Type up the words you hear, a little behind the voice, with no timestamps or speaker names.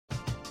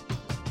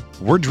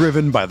We're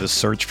driven by the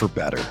search for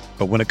better.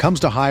 But when it comes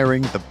to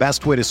hiring, the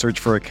best way to search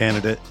for a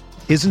candidate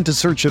isn't to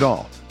search at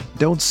all.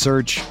 Don't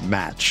search,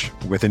 match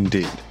with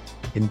Indeed.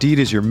 Indeed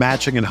is your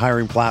matching and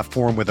hiring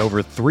platform with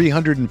over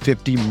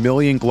 350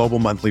 million global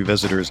monthly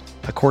visitors,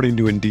 according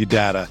to Indeed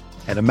data,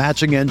 and a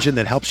matching engine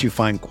that helps you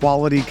find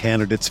quality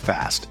candidates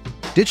fast.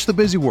 Ditch the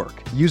busy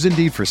work. Use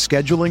Indeed for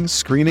scheduling,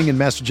 screening, and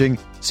messaging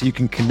so you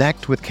can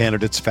connect with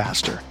candidates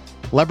faster.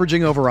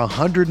 Leveraging over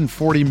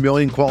 140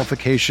 million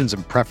qualifications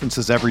and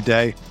preferences every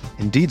day,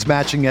 Indeed's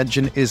matching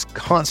engine is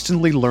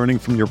constantly learning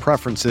from your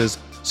preferences,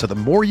 so the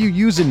more you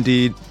use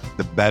Indeed,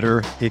 the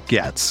better it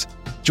gets.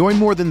 Join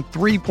more than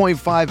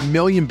 3.5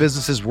 million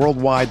businesses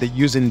worldwide that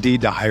use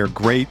Indeed to hire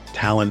great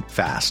talent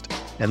fast.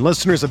 And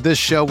listeners of this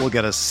show will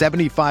get a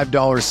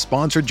 $75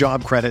 sponsored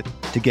job credit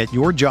to get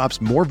your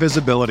jobs more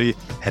visibility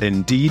at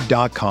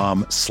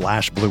Indeed.com/Blue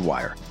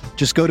Wire.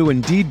 Just go to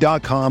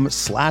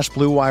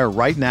Indeed.com/Blue Wire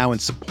right now and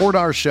support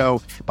our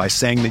show by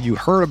saying that you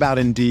heard about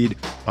Indeed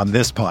on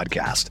this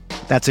podcast.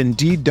 That's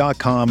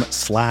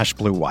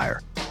Indeed.com/Blue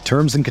Wire.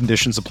 Terms and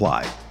conditions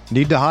apply.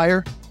 Need to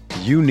hire?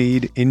 You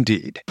need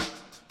Indeed.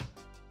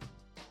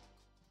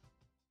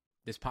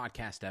 This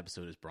podcast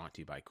episode is brought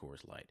to you by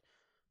Coors Light.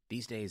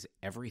 These days,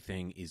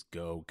 everything is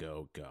go,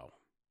 go, go.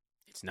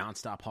 It's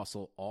nonstop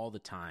hustle all the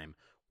time.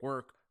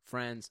 Work,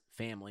 friends,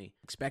 family,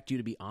 expect you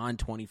to be on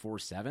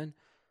 24/7.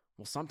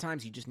 Well,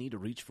 sometimes you just need to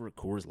reach for a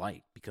Coors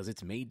Light because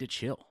it's made to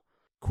chill.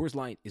 Coors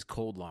Light is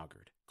cold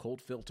lagered,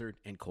 cold filtered,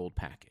 and cold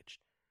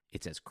packaged.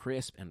 It's as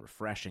crisp and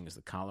refreshing as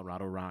the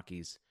Colorado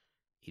Rockies.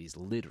 It is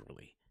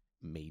literally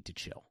made to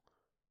chill.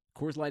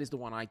 Coors Light is the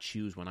one I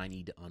choose when I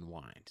need to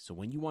unwind. So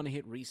when you want to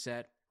hit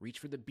reset, reach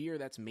for the beer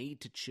that's made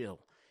to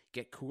chill.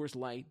 Get Coors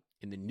Light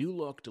in the new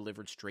look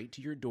delivered straight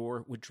to your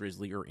door with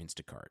Drizzly or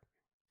Instacart.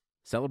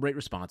 Celebrate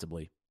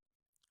responsibly.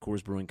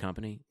 Coors Brewing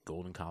Company,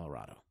 Golden,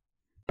 Colorado.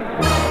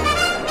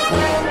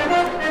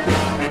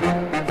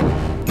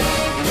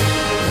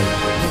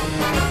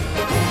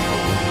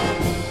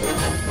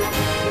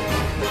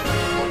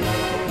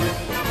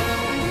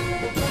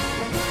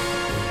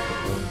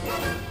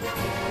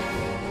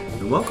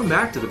 Welcome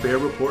back to the Bear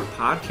Report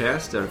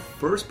podcast, our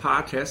first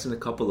podcast in a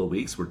couple of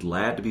weeks. We're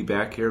glad to be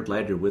back here,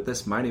 glad you're with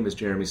us. My name is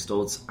Jeremy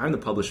Stoltz. I'm the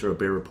publisher of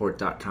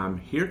BearReport.com,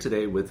 here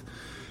today with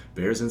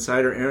Bears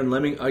insider Aaron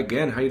Leming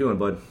again. How you doing,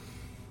 bud?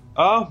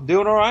 Oh,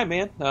 doing all right,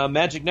 man.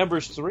 Magic number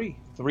is 3.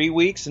 3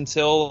 weeks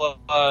until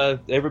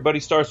everybody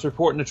starts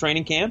reporting to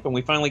training camp, and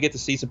we finally get to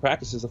see some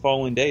practices the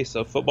following day.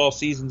 So football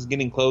season's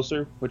getting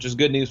closer, which is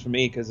good news for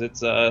me because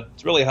it's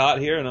really hot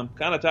here, and I'm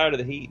kind of tired of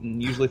the heat.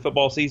 And usually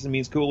football season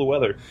means cooler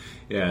weather.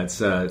 Yeah, it's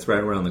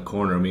right around the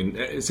corner. I mean,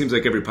 it seems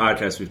like every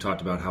podcast we've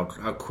talked about how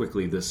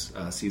quickly this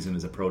season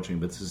is approaching,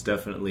 but this is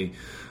definitely,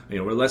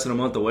 we're less than a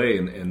month away,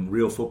 and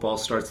real football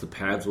starts. The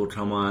pads will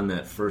come on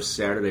that first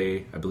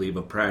Saturday, I believe,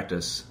 of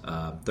practice,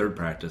 third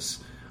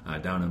practice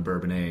down in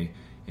Bourbonnais.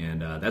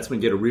 And that's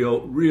when you get a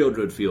real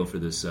good feel for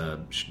this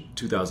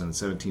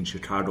 2017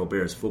 Chicago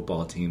Bears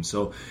football team.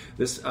 So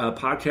this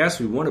podcast,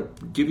 we want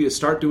to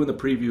start doing the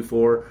preview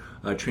for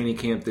training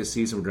camp this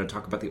season. We're going to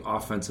talk about the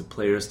offensive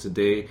players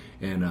today.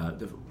 And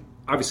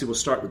obviously we'll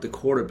start with the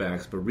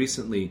quarterbacks. But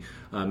recently,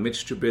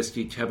 Mitch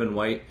Trubisky, Kevin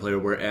White, player,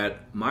 were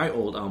at my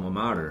old alma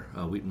mater,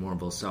 Wheaton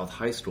Warrenville South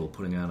High School,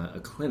 putting on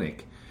a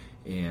clinic.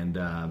 And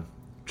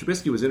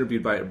Trubisky was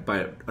interviewed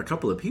by a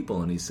couple of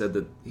people, and he said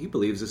that he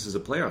believes this is a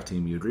playoff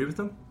team. You agree with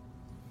him?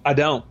 I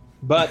don't.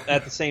 But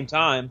at the same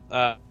time,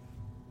 I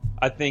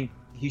think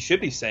he should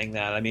be saying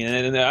that. I mean,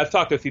 and I've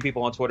talked to a few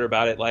people on Twitter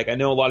about it. Like, I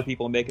know a lot of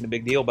people are making a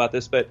big deal about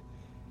this, but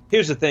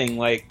here's the thing.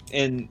 Like,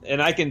 and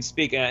I can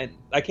speak. I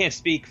can't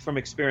speak from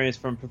experience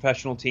from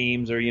professional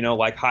teams or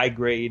like high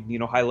grade,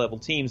 high level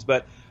teams,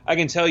 but I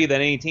can tell you that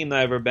any team that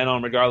I've ever been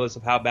on, regardless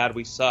of how bad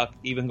we suck,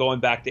 even going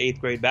back to 8th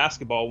grade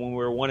basketball when we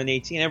were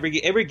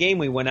 1-18, every game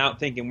we went out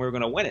thinking we were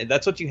going to win it.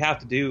 That's what you have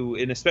to do,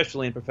 and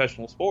especially in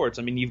professional sports.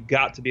 I mean, you've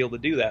got to be able to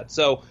do that.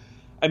 So,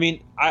 I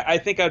mean, I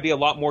think I'd be a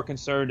lot more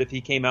concerned if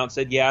he came out and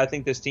said, "Yeah, I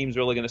think this team's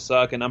really going to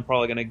suck, and I'm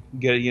probably going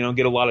to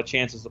get a lot of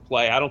chances to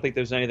play." I don't think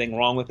there's anything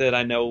wrong with it.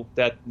 I know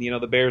that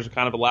the Bears are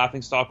kind of a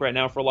laughingstock right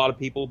now for a lot of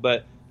people,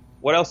 but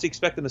what else do you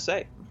expect them to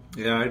say?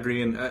 Yeah, I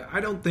agree, and I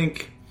don't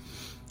think.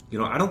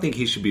 I don't think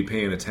he should be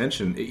paying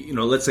attention.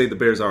 Let's say the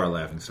Bears are a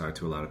laughingstock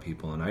to a lot of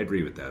people, and I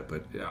agree with that.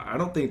 But I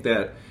don't think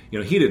that, he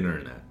didn't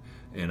earn that.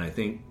 And I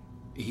think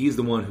he's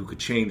the one who could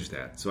change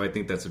that. So I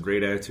think that's a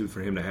great attitude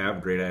for him to have, a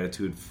great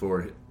attitude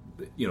for,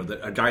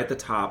 a guy at the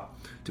top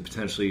to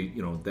potentially,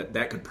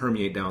 that could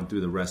permeate down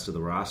through the rest of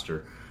the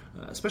roster.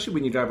 Especially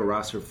when you have a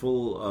roster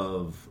full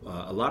of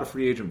a lot of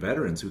free agent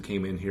veterans who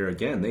came in here.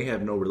 Again, they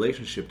have no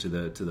relationship to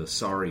the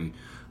sorry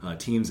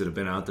teams that have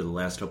been out there the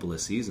last couple of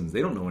seasons.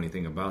 They don't know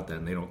anything about that,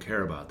 and they don't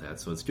care about that.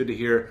 So it's good to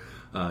hear,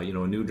 a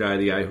new guy,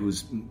 the guy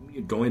who's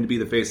going to be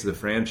the face of the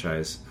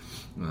franchise,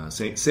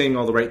 saying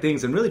all the right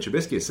things. And really,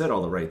 Trubisky has said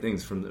all the right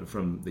things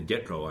from the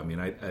get-go. I mean,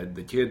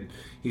 the kid,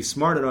 he's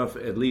smart enough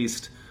at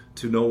least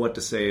to know what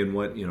to say and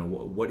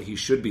what he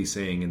should be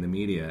saying in the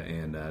media,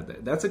 and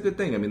that's a good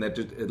thing. I mean, that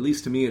just, at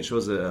least to me, it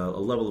shows a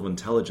level of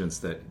intelligence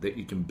that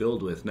you can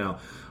build with. Now,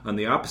 on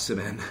the opposite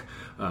end,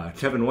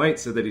 Kevin White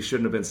said that he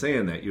shouldn't have been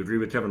saying that. You agree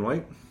with Kevin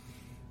White?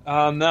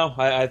 No,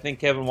 I think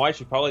Kevin White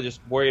should probably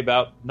just worry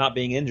about not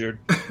being injured.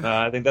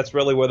 I think that's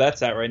really where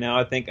that's at right now.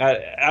 I think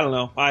I don't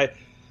know.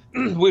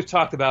 We've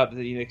talked about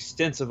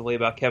extensively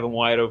about Kevin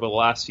White over the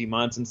last few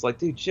months, and it's like,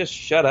 dude, just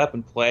shut up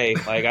and play.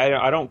 Like,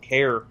 I don't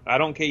care. I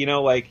don't care.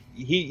 Like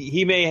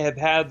he may have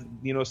had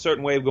a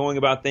certain way of going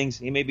about things.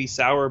 He may be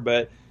sour,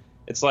 but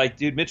it's like,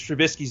 dude, Mitch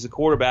Trubisky's the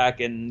quarterback,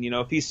 and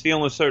if he's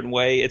feeling a certain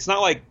way, it's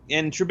not like.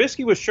 And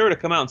Trubisky was sure to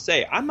come out and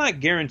say, I'm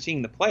not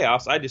guaranteeing the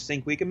playoffs. I just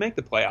think we can make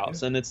the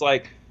playoffs. Yeah. And it's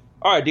like,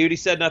 all right, dude, he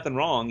said nothing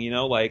wrong.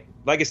 Like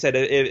I said,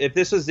 if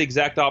this was the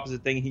exact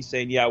opposite thing, he's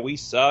saying, yeah, we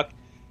suck,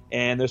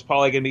 and there's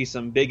probably going to be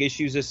some big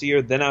issues this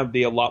year, then I would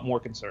be a lot more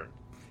concerned.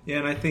 Yeah,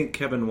 and I think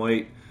Kevin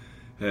White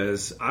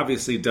has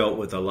obviously dealt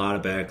with a lot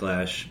of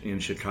backlash in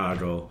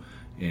Chicago,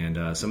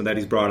 and some of that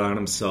he's brought on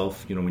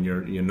himself. When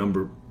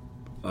you're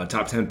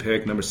top 10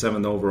 pick, number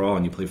 7 overall,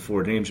 and you play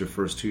 4 games your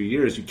first 2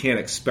 years, you can't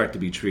expect to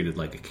be treated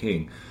like a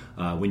king.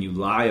 When you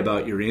lie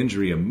about your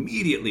injury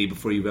immediately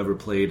before you've ever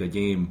played a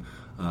game,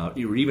 or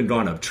even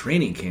gone to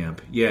training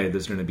camp,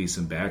 there's going to be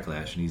some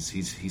backlash, and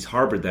he's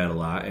harbored that a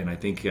lot, and I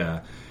think.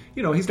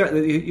 He's got.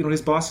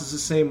 His boss is the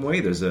same way.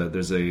 There's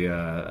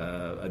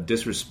a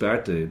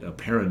disrespect, a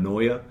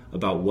paranoia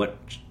about what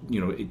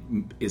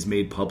is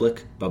made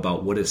public,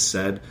 about what is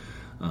said,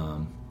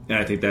 and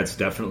I think that's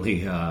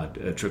definitely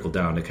trickled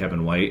down to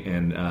Kevin White,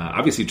 and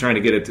obviously trying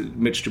to get it to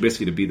Mitch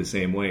Trubisky to be the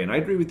same way. And I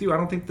agree with you. I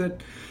don't think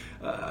that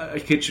a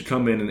kid should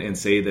come in and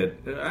say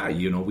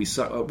that we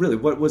suck. Really,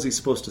 what was he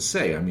supposed to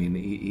say? I mean,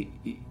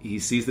 he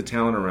sees the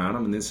talent around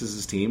him, and this is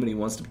his team, and he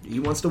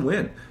wants to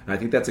win. And I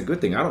think that's a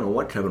good thing. I don't know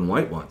what Kevin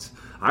White wants.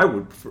 I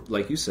would,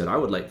 like you said, I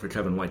would like for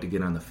Kevin White to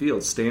get on the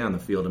field, stay on the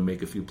field, and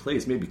make a few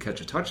plays, maybe catch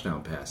a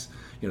touchdown pass.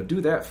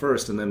 Do that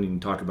first, and then you can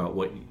talk about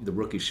what the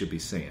rookies should be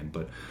saying.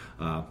 But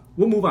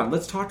we'll move on.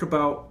 Let's talk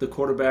about the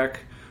quarterback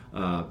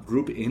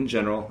group in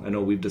general. I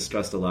know we've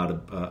discussed a lot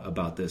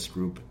about this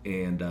group,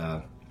 and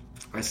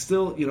I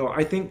still,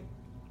 I think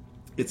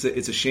it's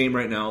a shame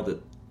right now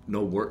that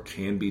no work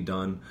can be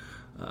done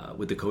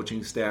with the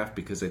coaching staff,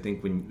 because I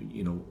think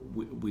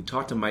when we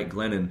talked to Mike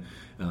Glennon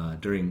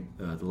during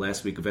the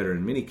last week of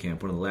veteran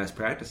minicamp, one of the last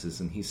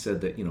practices, and he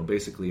said that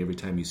basically every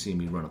time you see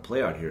me run a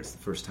play out here, it's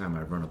the first time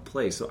I've run a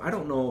play. So I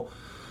don't know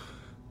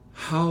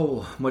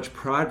how much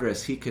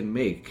progress he can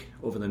make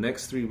over the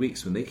next 3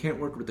 weeks when they can't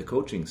work with the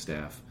coaching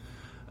staff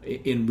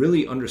in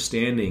really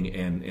understanding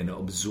and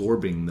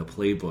absorbing the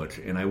playbook.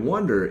 And I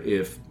wonder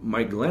if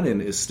Mike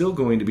Glennon is still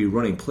going to be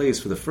running plays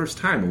for the first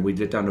time when we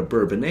get down to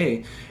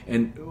Bourbonnais.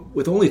 And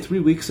with only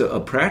 3 weeks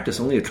of practice,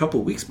 only a couple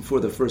weeks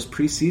before the first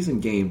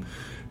preseason game,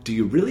 do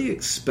you really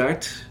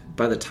expect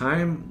by the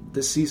time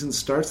this season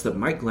starts that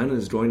Mike Glennon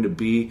is going to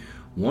be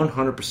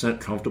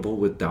 100% comfortable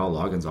with Dowell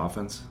Loggains'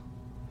 offense?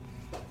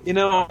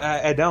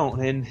 I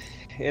don't. And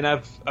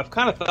I've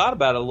kind of thought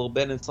about it a little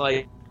bit, and it's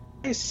like,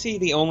 I see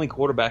the only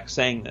quarterback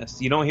saying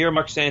this. You don't hear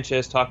Mark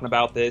Sanchez talking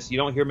about this. You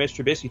don't hear Mitch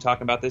Trubisky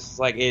talking about this. It's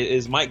like,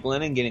 is Mike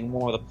Glennon getting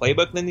more of the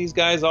playbook than these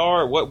guys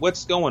are?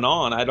 What's going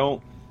on?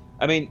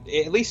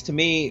 At least to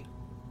me,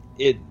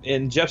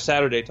 and Jeff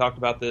Saturday talked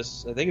about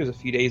this, I think it was a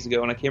few days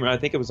ago, and I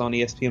think it was on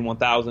ESPN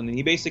 1000, and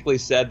he basically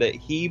said that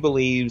he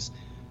believes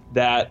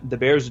that the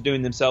Bears are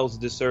doing themselves a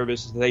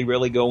disservice if they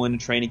really go into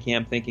training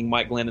camp thinking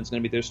Mike Glennon's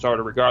going to be their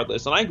starter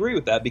regardless. And I agree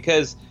with that,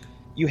 because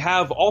you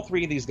have all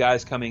 3 of these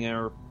guys coming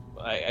in,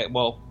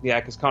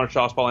 because Connor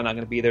Shaw's probably not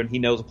going to be there and he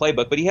knows the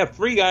playbook. But you have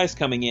 3 guys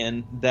coming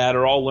in that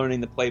are all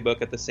learning the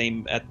playbook at the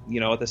same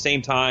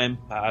time.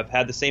 I've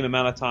had the same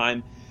amount of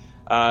time,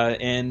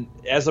 and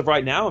as of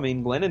right now,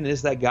 Glennon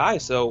is that guy.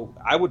 So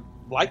I would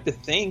like to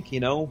think,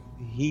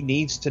 he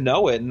needs to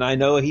know it, and I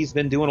know he's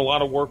been doing a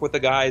lot of work with the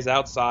guys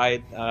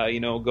outside,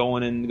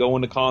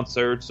 going to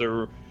concerts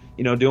or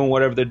doing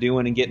whatever they're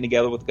doing and getting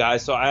together with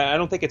guys. So I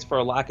don't think it's for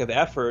a lack of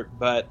effort,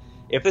 but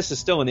if this is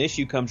still an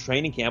issue come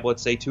training camp,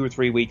 let's say 2 or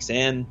 3 weeks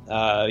in,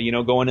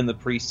 going in the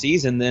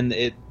preseason, then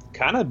it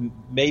kind of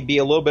may be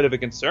a little bit of a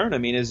concern.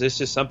 Is this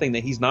just something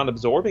that he's not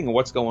absorbing, or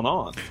what's going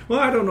on? Well,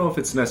 I don't know if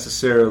it's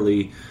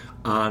necessarily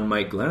on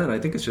Mike Glennon. I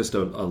think it's just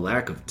a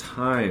lack of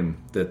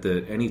time that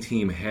any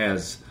team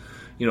has.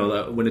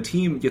 When a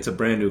team gets a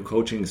brand new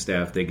coaching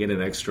staff, they get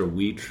an extra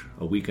week,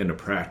 a weekend of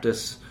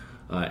practice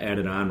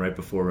added on right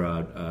before,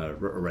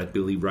 I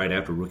believe, right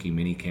after rookie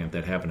minicamp.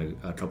 That happened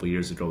a couple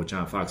years ago with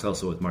John Fox,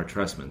 also with Mark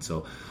Trestman.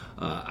 So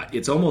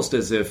it's almost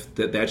as if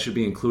that should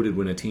be included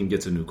when a team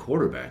gets a new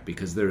quarterback,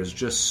 because there is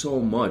just so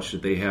much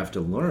that they have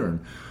to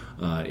learn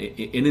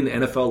in an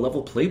NFL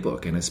level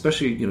playbook. And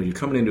especially, you're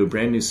coming into a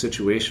brand new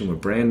situation with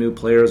brand new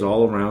players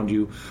all around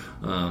you.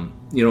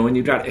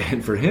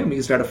 And for him,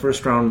 he's got a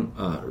first round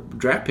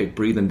draft pick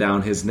breathing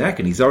down his neck,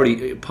 and he's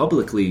already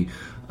publicly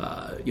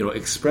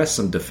expressed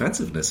some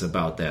defensiveness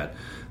about that.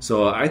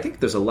 So I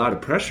think there's a lot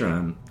of pressure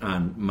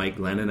on Mike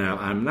Glennon.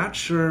 I'm not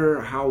sure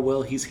how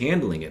well he's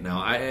handling it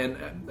now. And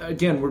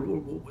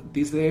again,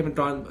 they haven't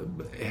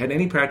had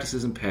any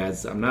practices in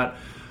pads. I'm not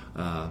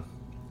closing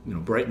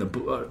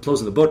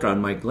the book on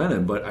Mike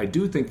Glennon, but I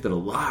do think that a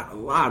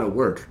lot of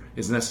work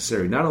is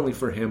necessary, not only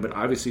for him, but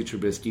obviously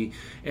Trubisky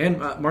and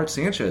Mark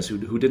Sanchez,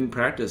 who didn't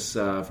practice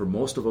for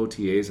most of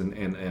OTAs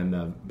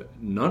and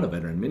none of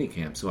it in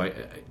minicamp. So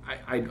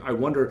I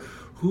wonder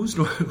who's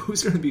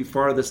going to be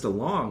farthest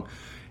along,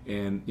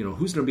 and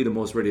who's going to be the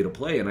most ready to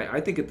play. And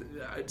I think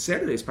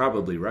Saturday's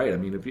probably right. I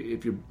mean,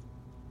 if you're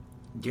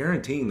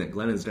guaranteeing that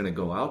Glennon's going to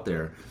go out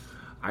there,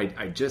 I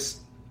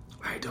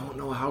don't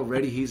know how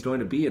ready he's going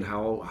to be, and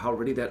how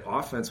ready that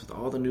offense with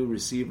all the new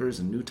receivers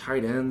and new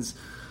tight ends.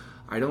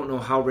 I don't know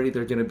how ready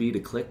they're going to be to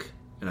click,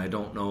 and I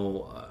don't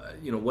know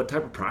what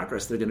type of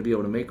progress they're going to be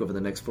able to make over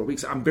the next 4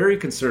 weeks. I'm very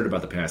concerned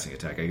about the passing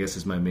attack, I guess,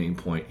 is my main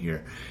point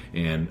here.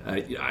 And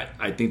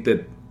I think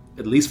that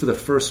at least for the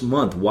first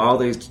month, while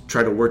they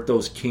try to work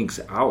those kinks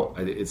out,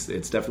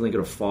 it's definitely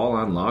going to fall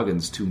on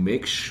Loggins to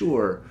make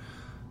sure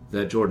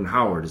that Jordan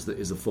Howard is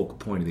the focal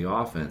point of the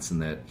offense,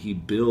 and that he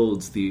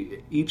builds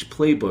each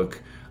playbook.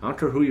 I don't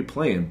care who you're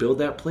playing, build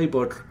that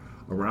playbook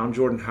around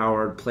Jordan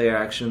Howard, play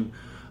action,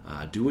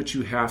 do what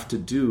you have to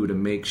do to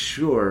make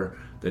sure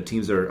that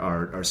teams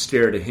are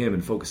scared of him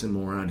and focusing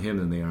more on him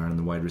than they are on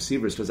the wide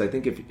receivers. Because I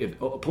think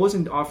if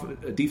opposing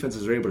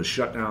defenses are able to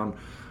shut down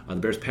the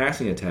Bears'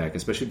 passing attack,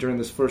 especially during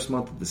this first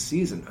month of the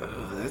season,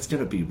 that's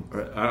going to be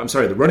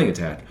the running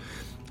attack.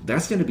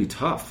 That's going to be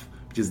tough.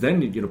 Because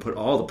then you're going to put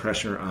all the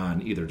pressure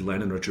on either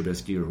Glennon or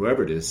Trubisky or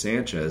whoever it is,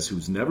 Sanchez,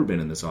 who's never been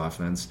in this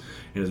offense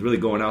and is really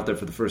going out there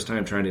for the first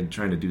time trying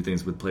to do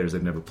things with players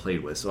they've never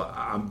played with. So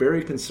I'm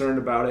very concerned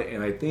about it,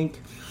 and I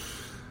think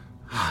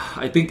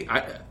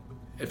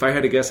if I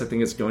had to guess, I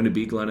think it's going to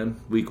be Glennon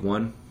week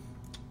 1,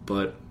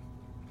 but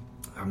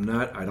I'm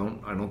not. I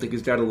don't think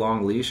he's got a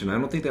long leash, and I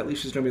don't think that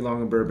leash is going to be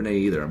long in Bourbonnais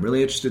either. I'm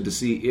really interested to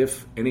see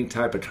if any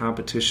type of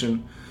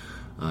competition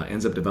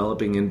ends up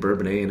developing in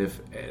Bourbonnais, and if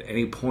at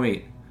any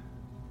point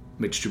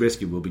Mitch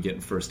Trubisky will be getting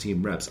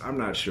first-team reps. I'm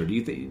not sure. Do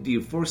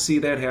you foresee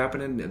that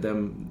happening?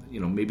 Them,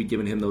 maybe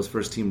giving him those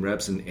first-team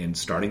reps and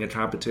starting a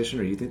competition,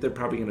 or do you think they're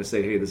probably going to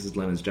say, "Hey, this is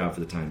Glennon's job for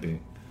the time being"?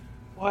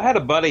 Well, I had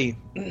a buddy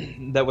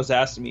that was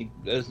asking me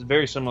a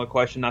very similar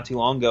question not too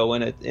long ago,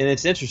 and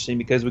it's interesting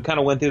because we kind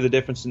of went through the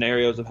different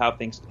scenarios of how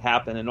things could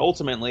happen, and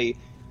ultimately,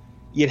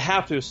 you'd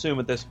have to assume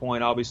at this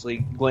point, obviously,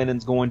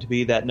 Glennon's going to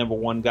be that number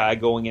one guy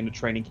going into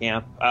training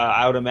camp.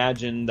 I would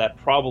imagine that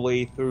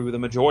probably through the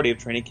majority of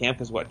training camp,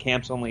 because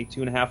camp's only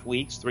 2.5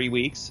 weeks, 3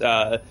 weeks,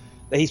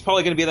 that he's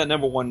probably going to be that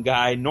number one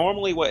guy.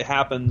 Normally what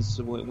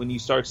happens when you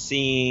start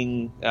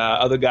seeing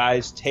other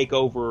guys take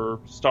over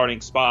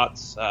starting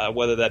spots,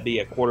 whether that be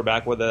a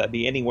quarterback, whether that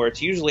be anywhere,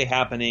 it's usually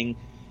happening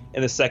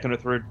in the second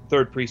or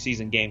third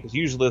preseason game, because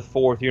usually the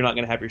fourth, you're not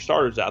going to have your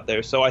starters out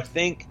there. So I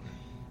think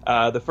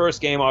the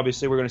first game,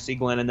 obviously, we're going to see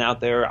Glennon out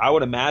there. I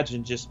would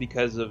imagine just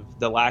because of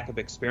the lack of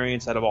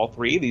experience out of all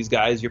three of these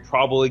guys, you're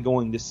probably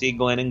going to see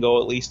Glennon go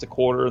at least a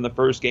quarter in the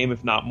first game,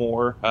 if not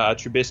more.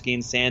 Trubisky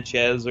and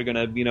Sanchez are going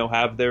to,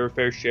 have their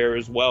fair share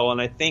as well. And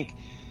I think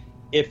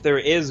if there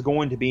is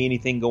going to be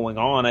anything going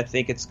on, I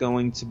think it's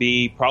going to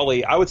be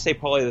probably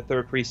the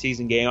third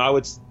preseason game.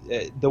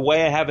 The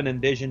way I have it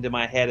envisioned in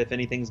my head, if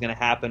anything's going to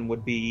happen,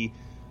 would be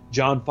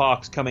John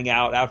Fox coming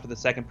out after the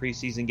second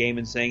preseason game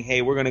and saying,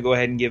 hey, we're going to go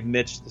ahead and give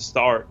Mitch the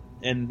start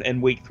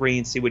in week 3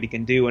 and see what he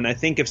can do. And I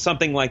think if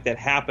something like that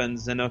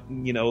happens, then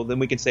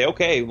we can say,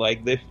 okay,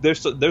 like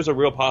there's a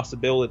real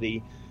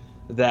possibility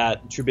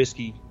that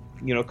Trubisky,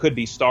 could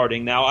be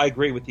starting. Now, I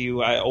agree with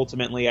you.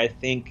 I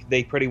think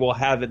they pretty well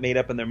have it made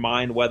up in their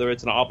mind, whether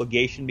it's an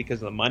obligation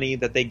because of the money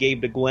that they gave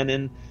to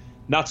Glennon,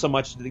 not so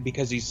much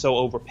because he's so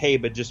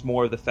overpaid, but just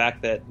more of the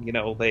fact that,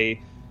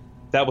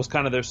 that was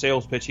kind of their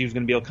sales pitch. He was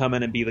going to be able to come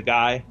in and be the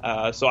guy.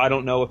 So I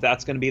don't know if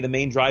that's going to be the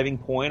main driving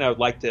point. I would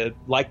like to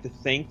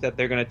think that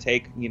they're going to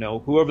take,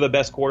 whoever the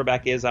best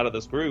quarterback is out of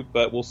this group,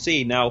 but we'll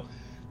see. Now,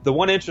 the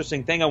one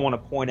interesting thing I want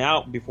to point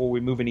out before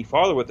we move any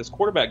farther with this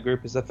quarterback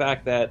group is the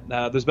fact that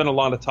there's been a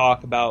lot of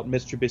talk about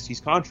Mitch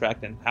Trubisky's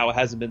contract and how it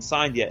hasn't been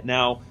signed yet.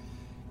 Now,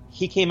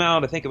 he came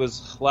out, I think it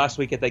was last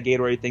week at that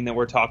Gatorade thing that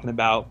we're talking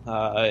about,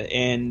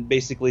 and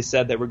basically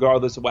said that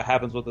regardless of what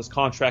happens with this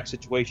contract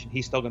situation,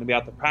 he's still going to be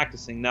out there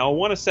practicing. Now, I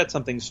want to set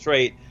something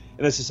straight,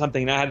 and this is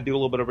something I had to do a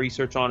little bit of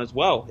research on as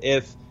well.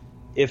 If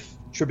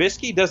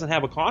Trubisky doesn't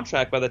have a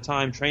contract by the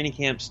time training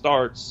camp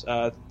starts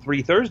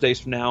 3 Thursdays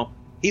from now,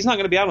 he's not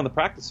going to be out on the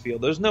practice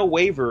field. There's no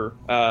waiver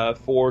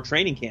for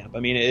training camp.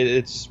 I mean,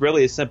 it's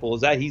really as simple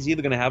as that. He's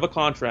either going to have a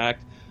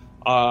contract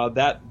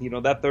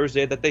that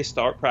Thursday that they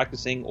start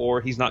practicing,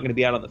 or he's not going to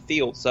be out on the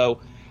field. So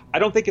I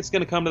don't think it's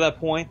going to come to that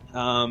point.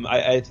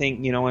 I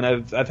think, and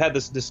I've had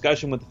this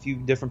discussion with a few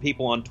different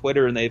people on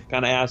Twitter, and they've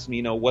kind of asked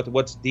me,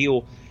 what's the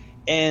deal?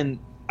 And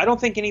I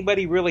don't think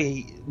anybody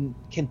really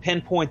can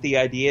pinpoint the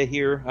idea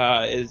here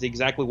is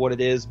exactly what it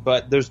is,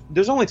 but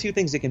there's only two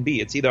things it can be.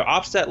 It's either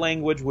offset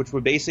language, which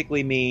would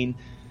basically mean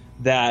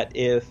that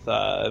if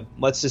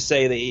let's just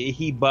say that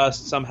he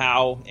busts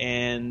somehow,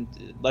 and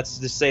let's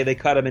just say they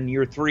cut him in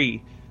year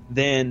 3,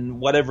 then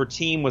whatever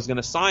team was going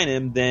to sign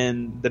him,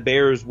 then the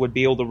Bears would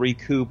be able to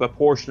recoup a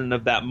portion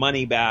of that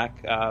money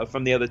back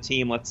from the other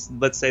team. Let's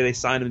say they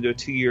signed him to a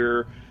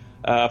 2-year,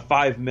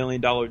 $5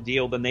 million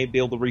deal, then they'd be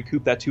able to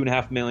recoup that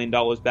 $2.5 million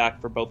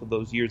back for both of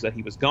those years that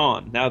he was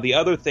gone. Now, the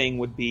other thing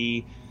would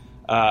be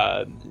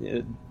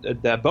the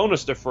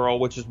bonus deferral,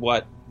 which is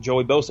what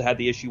Joey Bosa had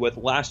the issue with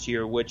last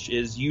year, which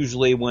is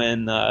usually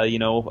when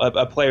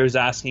a player is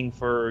asking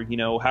for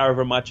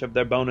however much of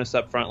their bonus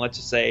up front. Let's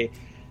just say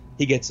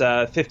he gets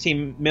a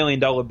 $15 million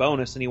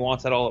bonus and he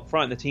wants that all up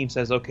front. And the team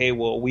says, okay,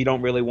 well, we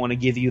don't really want to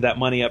give you that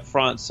money up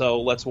front,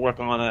 so let's work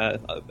on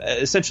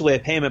essentially a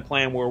payment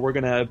plan where we're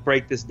going to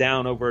break this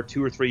down over a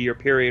 2 or 3 year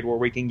period where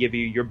we can give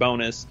you your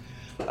bonus.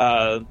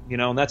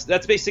 And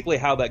that's basically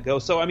how that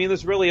goes. So, I mean,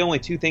 there's really only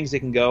 2 things that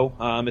can go,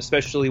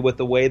 especially with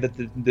the way that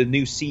the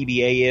new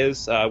CBA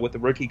is with the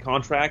rookie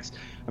contracts.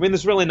 I mean,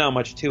 there's really not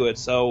much to it.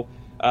 So,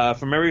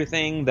 from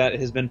everything that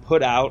has been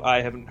put out,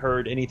 I haven't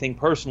heard anything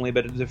personally,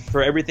 but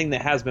for everything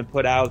that has been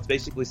put out, it's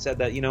basically said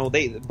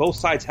that, both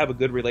sides have a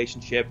good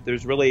relationship.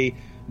 There's really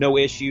no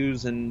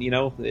issues, and,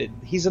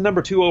 he's a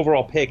number 2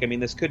 overall pick. I mean,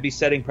 this could be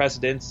setting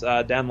precedents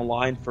down the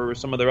line for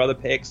some of their other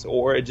picks,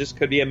 or it just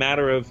could be a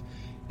matter of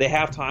they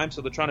have time,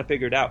 so they're trying to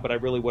figure it out, but I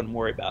really wouldn't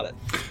worry about it.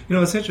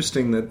 It's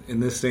interesting that in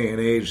this day and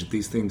age,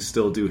 these things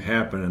still do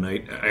happen, and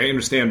I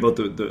understand both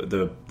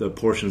the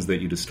portions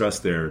that you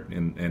discussed there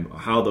and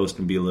how those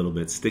can be a little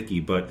bit sticky,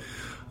 but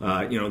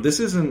this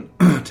isn't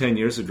 10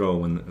 years ago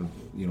when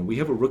we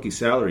have a rookie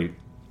salary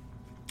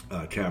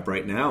cap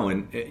right now,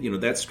 and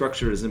that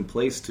structure is in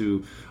place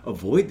to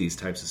avoid these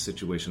types of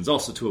situations,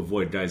 also to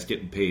avoid guys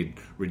getting paid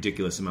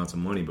ridiculous amounts of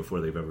money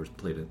before they've ever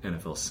played an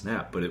NFL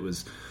snap. But it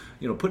was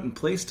put in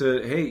place to,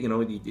 hey,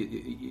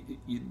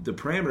 the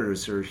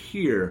parameters are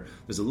here.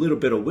 There's a little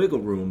bit of wiggle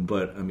room,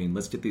 but I mean,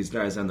 let's get these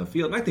guys on the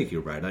field. And I think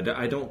you're right.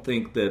 I don't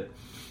think that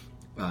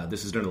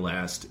this is going to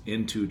last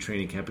into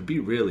training camp. It'd be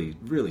really,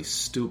 really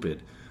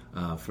stupid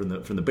from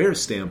the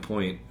Bears'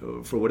 standpoint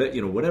for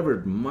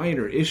whatever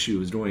minor issue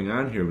is going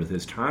on here with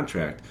his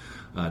contract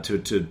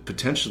to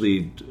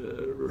potentially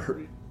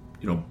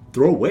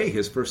throw away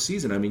his first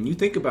season. I mean, you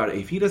think about it.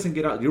 If he doesn't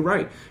get out, you're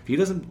right.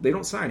 If they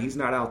don't sign, he's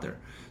not out there.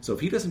 So if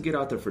he doesn't get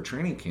out there for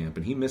training camp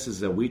and he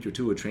misses a week or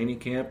 2 of training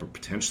camp or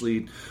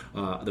potentially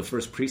the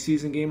first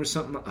preseason game or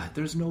something,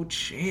 there's no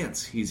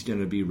chance he's going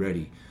to be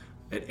ready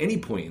at any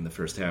point in the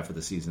first half of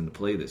the season to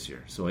play this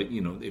year. So,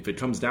 if it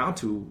comes down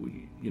to,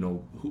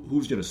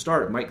 who's going to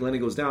start, if Mike Glennon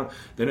goes down,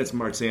 then it's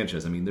Mark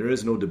Sanchez. I mean, there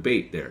is no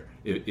debate there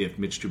if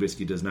Mitch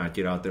Trubisky does not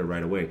get out there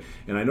right away.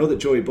 And I know that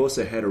Joey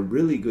Bosa had a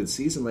really good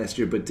season last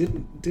year, but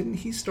didn't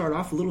he start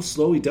off a little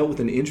slow? He dealt with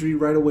an injury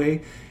right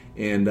away.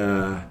 And,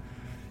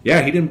 he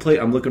didn't play.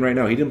 I'm looking right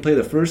now. He didn't play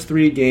the first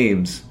 3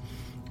 games.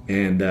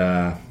 And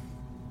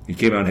he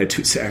came out and had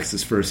 2 sacks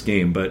his first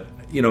game. But,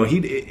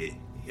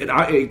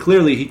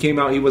 clearly he came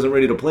out, he wasn't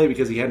ready to play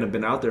because he hadn't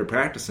been out there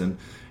practicing, and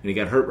he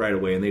got hurt right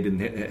away, and they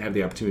didn't have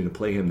the opportunity to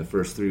play him the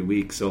first 3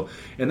 weeks. So,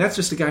 and that's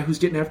just a guy who's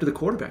getting after the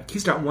quarterback.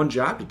 He's got one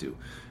job to do.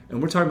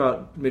 And we're talking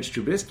about Mitch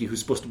Trubisky, who's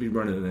supposed to be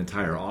running an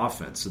entire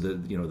offense. So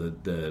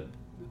the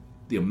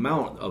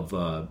amount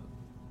of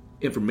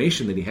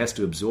information that he has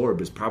to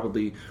absorb is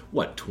probably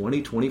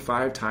 20,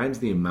 25 times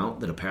the amount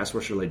that a pass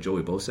rusher like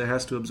Joey Bosa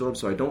has to absorb.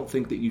 So I don't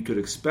think that you could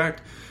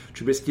expect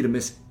Trubisky to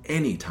miss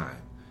any time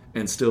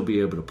and still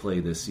be able to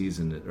play this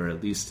season, or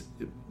at least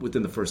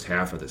within the first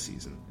half of the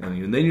season.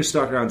 And then you're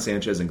stuck around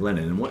Sanchez and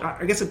Glennon. And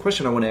I guess the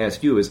question I want to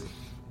ask you is,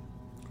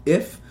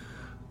 if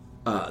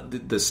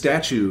the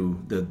statue,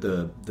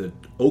 the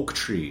oak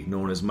tree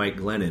known as Mike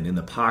Glennon in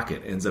the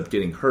pocket ends up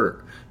getting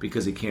hurt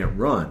because he can't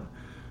run,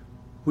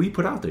 who do you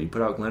put out there? You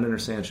put out Glennon or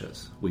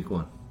Sanchez week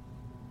 1?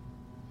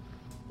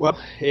 Well,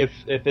 if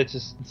it's a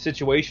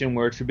situation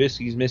where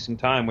Trubisky's missing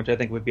time, which I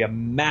think would be a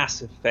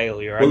massiget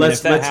failure. Well,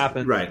 if that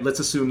happens, right?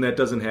 Let's assume that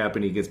doesn't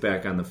happen. He gets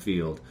back on the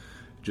field.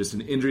 Just an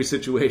injury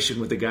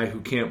situation with a guy who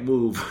can't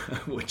move,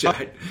 which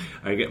I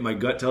get. My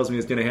gut tells me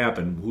it's going to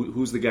happen.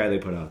 Who's the guy they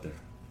put out there?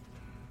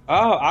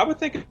 I would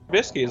think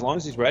Trubisky, as long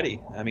as he's ready.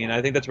 I mean,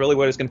 I think that's really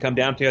what it's going to come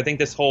down to. I think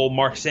this whole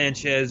Mark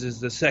Sanchez is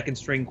the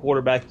second-string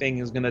quarterback thing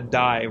is going to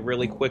die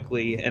really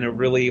quickly and a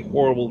really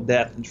horrible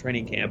death in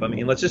training camp. I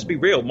mean, let's just be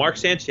real. Mark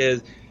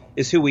Sanchez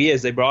is who he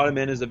is. They brought him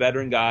in as a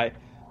veteran guy.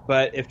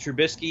 But if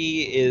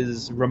Trubisky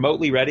is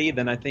remotely ready,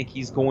 then I think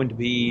he's going to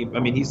be – I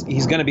mean, he's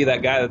going to be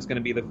that guy that's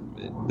going to be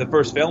the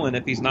first fill-in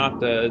if he's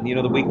not the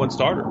week 1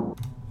 starter.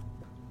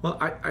 Well,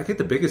 I think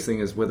the biggest thing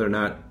is whether or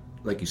not,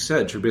 like you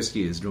said,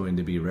 Trubisky is going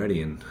to be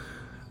ready, and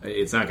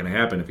it's not going to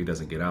happen if he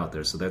doesn't get out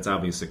there. So that's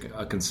obviously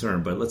a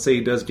concern. But let's say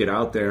he does get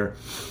out there.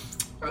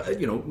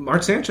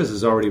 Mark Sanchez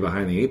is already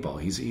behind the 8 ball.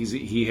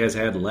 He has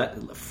had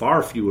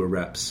far fewer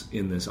reps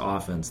in this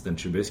offense than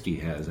Trubisky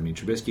has. I mean,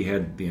 Trubisky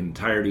had the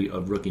entirety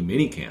of rookie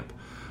minicamp,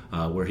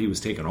 where he was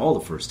taking all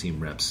the first team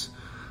reps.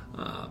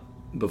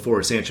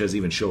 before Sanchez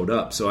even showed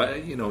up.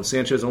 So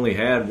Sanchez only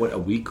had a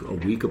week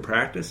of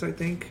practice, I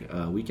think,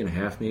 a week and a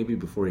half maybe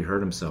before he hurt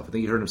himself. I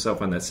think he hurt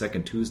himself on that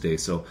second Tuesday,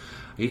 so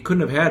he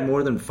couldn't have had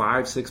more than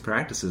 5-6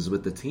 practices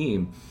with the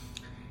team.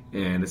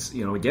 And it's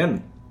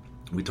again,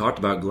 we talked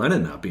about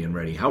Glennon not being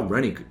ready. How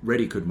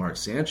ready could Mark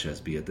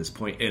Sanchez be at this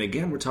point? And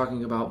again, we're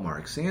talking about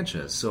Mark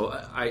Sanchez. So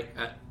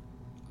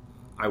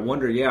I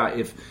wonder,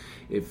 if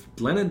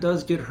Glennon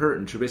does get hurt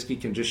and Trubisky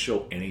can just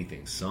show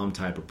anything, some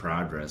type of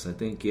progress, I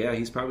think,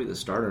 he's probably the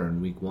starter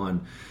in week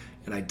 1.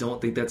 And I don't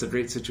think that's a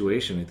great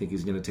situation. I think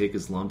he's going to take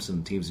his lumps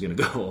and the team's going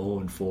to go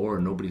 0-4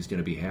 and nobody's going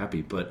to be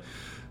happy. But,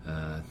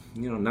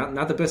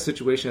 not the best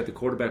situation at the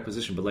quarterback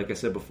position. But like I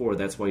said before,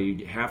 that's why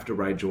you have to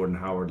ride Jordan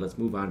Howard. Let's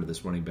move on to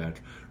this running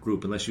back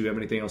group, unless you have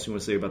anything else you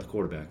want to say about the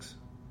quarterbacks.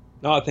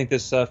 No, I think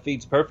this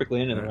feeds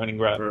perfectly into the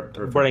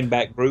running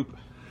back group.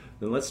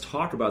 Then let's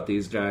talk about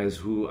these guys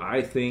who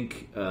I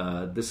think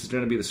this is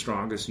going to be the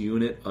strongest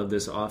unit of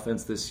this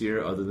offense this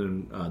year, other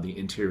than the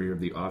interior of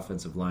the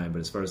offensive line. But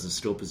as far as the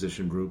skill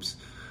position groups,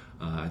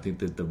 I think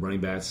that the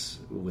running backs,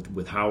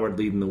 with Howard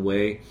leading the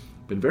way,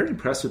 been very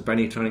impressed with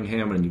Benny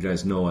Cunningham, and you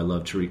guys know I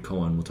love Tariq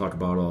Cohen. We'll talk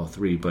about all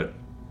three. But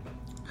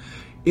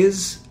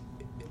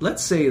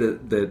let's say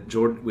that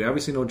Jordan, we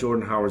obviously know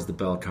Jordan Howard's the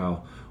bell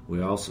cow.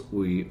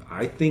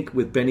 I think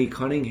with Benny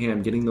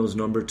Cunningham getting those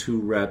number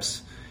 2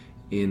 reps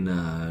in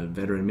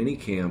veteran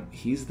minicamp,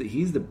 he's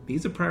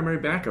the primary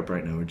backup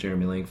right now with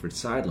Jeremy Langford's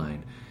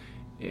sideline,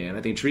 and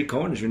I think Tariq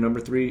Cohen is your number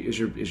 3, is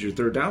your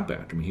third down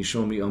back. I mean, he's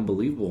shown me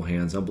unbelievable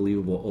hands,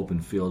 unbelievable open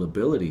field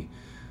ability.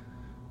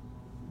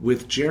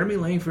 With Jeremy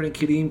Langford and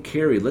Kadeem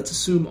Carey, let's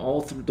assume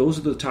those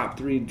are the top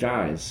 3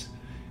 guys.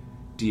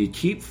 Do you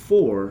keep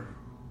 4,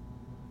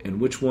 and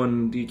which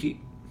one do you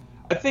keep?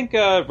 I think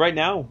right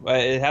now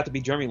it'd have to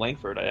be Jeremy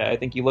Langford. I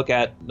think you look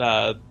at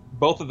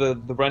both of the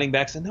running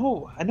backs. I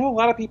know a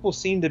lot of people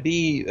seem to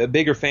be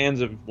bigger fans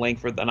of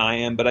Langford than I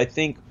am, but I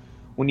think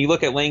when you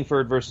look at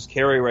Langford versus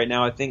Carey right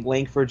now, I think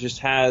Langford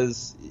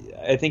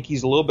I think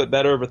he's a little bit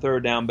better of a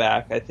third down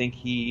back. I think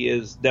he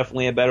is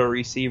definitely a better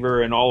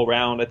receiver, and all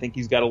around, I think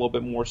he's got a little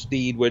bit more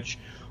speed, which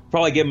will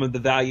probably give him the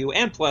value.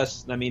 And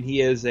plus, I mean,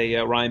 he is a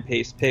Ryan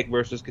Pace pick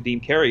versus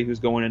Kadeem Carey, who's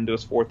going into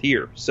his 4th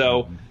year.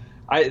 So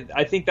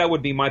I think that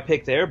would be my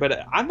pick there,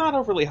 but I'm not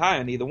overly high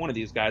on either one of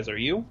these guys. Are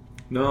you?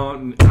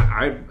 No,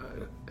 I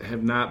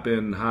have not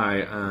been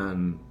high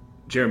on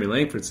Jeremy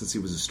Langford since he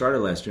was a starter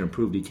last year and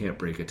proved he can't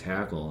break a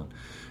tackle. And,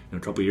 a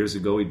couple of years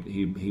ago,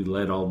 he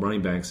led all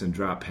running backs in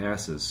drop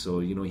passes. So,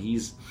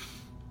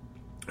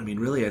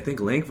 really, I think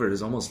Langford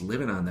is almost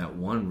living on that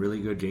one really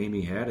good game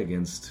he had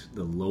against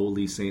the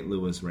lowly St.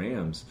 Louis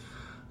Rams.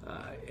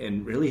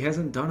 And really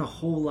hasn't done a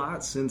whole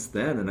lot since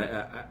then. And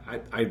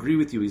I agree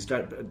with you. He's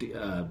got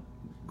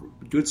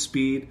good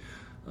speed,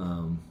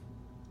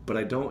 but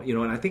I don't,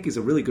 and I think he's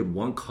a really good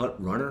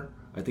one-cut runner.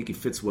 I think he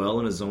fits well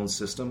in his own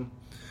system,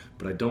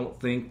 but I don't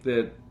think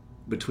that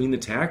between the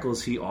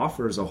tackles he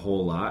offers a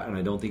whole lot, and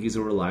I don't think he's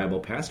a reliable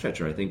pass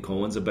catcher. I think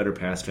Cohen's a better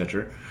pass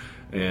catcher,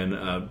 and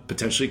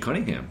potentially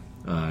Cunningham.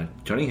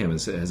 Cunningham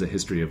has a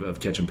history of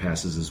catching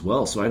passes as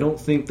well, so I don't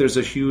think there's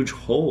a huge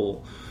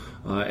hole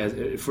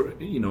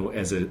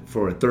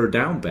for a third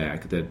down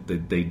back that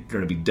they're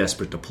going to be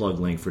desperate to plug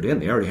Langford in.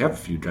 They already have a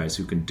few guys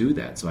who can do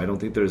that, so I don't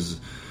think there's.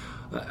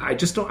 I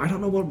don't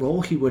know what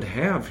role he would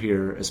have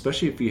here,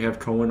 especially if you have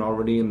Cohen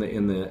already in the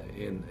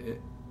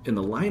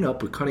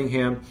lineup with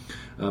Cunningham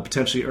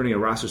potentially earning a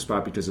roster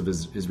spot because of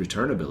his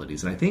return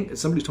abilities. And I think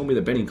somebody told me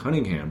that Benny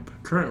Cunningham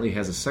currently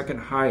has the second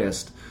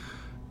highest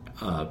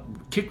career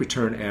kick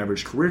return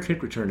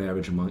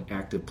average among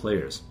active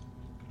players.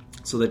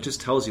 So that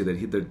just tells you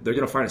that they're going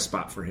to find a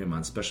spot for him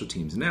on special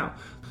teams now.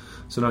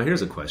 So now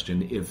here's a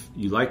question. If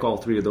you like all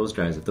 3 of those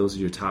guys, if those are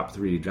your top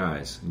 3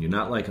 guys, and you're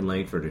not liking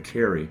Langford or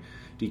Carey,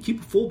 do you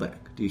keep a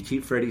fullback? Do you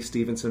keep Freddie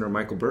Stevenson or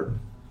Michael Burton?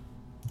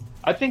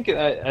 I think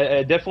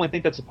I definitely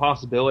think that's a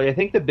possibility. I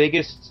think the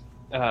biggest,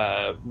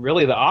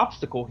 really the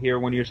obstacle here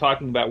when you're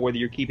talking about whether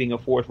you're keeping a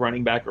 4th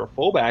running back or a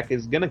fullback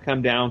is going to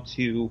come down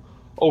to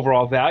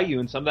overall value,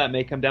 and some of that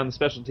may come down to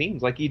special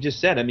teams. Like you just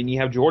said, I mean, you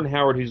have Jordan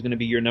Howard, who's going to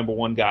be your number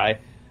 1 guy.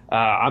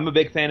 I'm a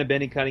big fan of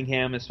Benny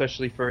Cunningham,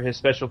 especially for his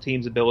special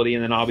teams ability,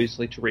 and then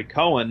obviously Tariq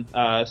Cohen.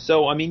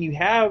 So, I mean,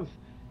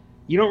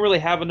 you don't really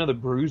have another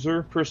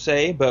bruiser per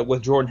se, but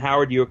with Jordan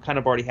Howard, you kind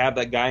of already have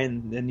that guy,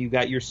 and then you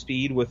got your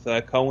speed with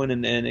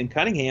Cohen and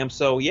Cunningham.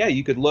 So, yeah,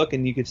 you could look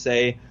and you could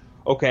say,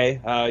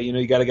 okay,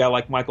 you got a guy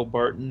like Michael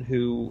Burton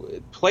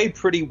who played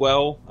pretty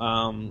well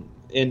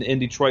in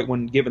Detroit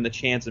when given the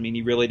chance. I mean,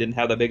 he really didn't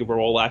have that big of a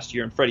role last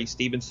year, and Freddie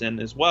Stevenson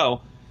as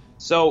well.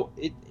 So,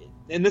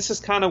 and this is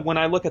kind of when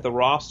I look at the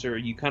roster,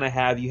 you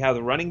have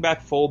the running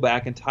back,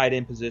 fullback, and tight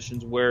end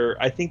positions where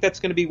I think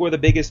that's going to be where the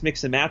biggest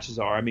mix and matches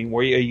are. I mean,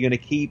 are you going to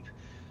keep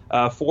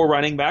 4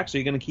 running backs? Are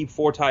you going to keep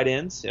 4 tight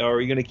ends? Or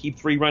are you going to keep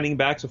 3 running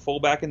backs, a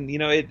fullback? And,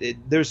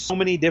 there's so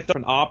many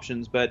different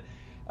options. But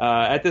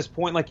at this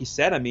point, like you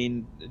said, I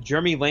mean,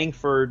 Jeremy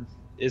Langford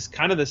is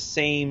kind of the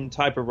same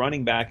type of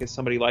running back as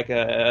somebody like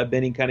a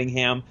Benny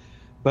Cunningham.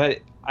 But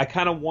I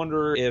kind of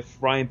wonder if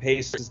Ryan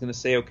Pace is going to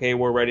say, okay,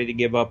 we're ready to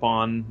give up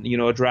on,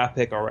 a draft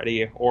pick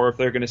already, or if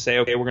they're going to say,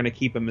 okay, we're going to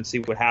keep him and see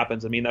what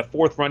happens. I mean, that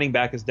fourth running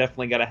back has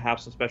definitely got to have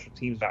some special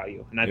teams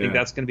value, and I think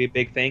that's going to be a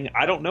big thing.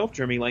 I don't know if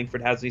Jeremy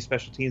Langford has any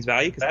special teams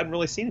value because I haven't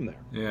really seen him there.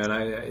 Yeah,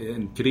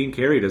 and Kadeem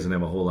Carey doesn't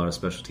have a whole lot of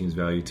special teams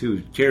value,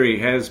 too. Carey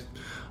has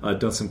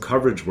done some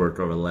coverage work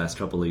over the last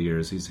couple of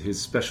years.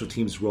 His special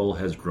teams role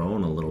has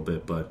grown a little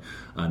bit, but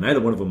neither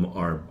one of them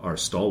are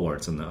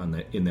stalwarts in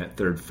that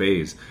third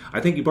phase. I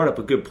think you brought up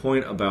a good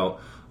point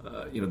about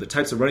the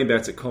types of running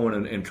backs that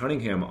Cohen and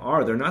Cunningham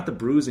are. They're not the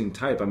bruising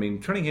type. I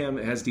mean, Cunningham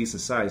has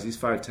decent size. He's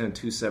 5'10",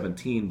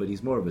 217, but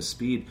he's more of a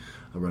speed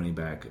running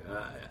back.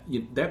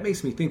 That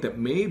makes me think that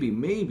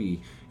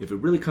maybe if it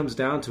really comes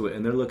down to it,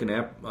 and they're looking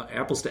at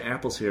apples to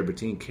apples here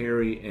between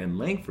Carey and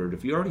Langford,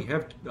 if you already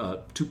have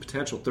two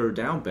potential third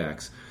down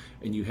backs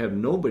and you have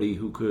nobody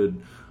who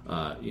could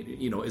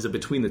is a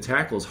between the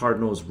tackles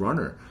hard-nosed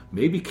runner,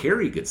 maybe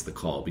Carey gets the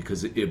call,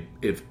 because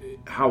if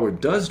Howard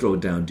does throw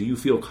down, do you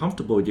feel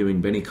comfortable giving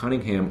Benny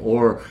Cunningham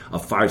or a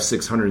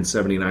 5'6",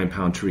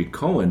 179-pound Tariq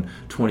Cohen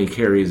 20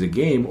 carries a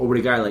game over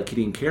a guy like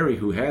Kadeem Carey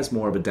who has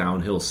more of a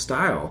downhill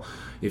style?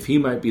 If he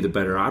might be the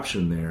better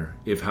option there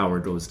if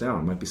Howard goes down,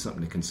 it might be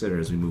something to consider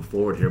as we move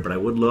forward here. But I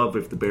would love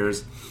if the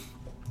Bears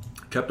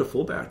kept a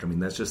fullback. I mean,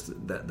 that's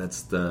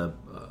a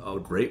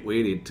great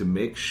way to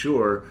make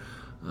sure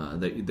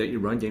that your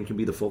run game can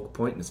be the focal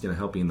point, and it's going to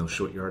help you in those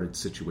short yardage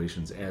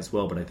situations as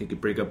well. But I think you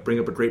bring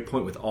up a great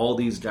point with all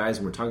these guys,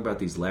 and we're talking about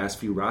these last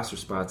few roster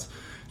spots.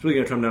 It's really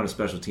going to come down to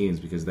special teams,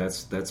 because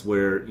that's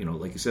where,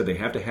 like you said, they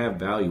have to have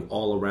value,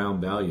 all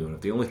around value. And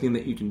if the only thing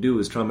that you can do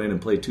is come in and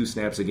play 2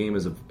 snaps a game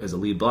as a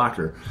lead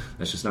blocker,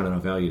 that's just not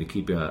enough value to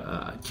keep you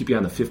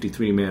on the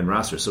 53-man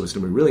roster. So it's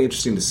going to be really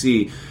interesting to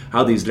see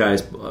how these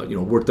guys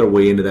work their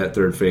way into that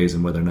third phase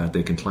and whether or not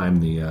they can climb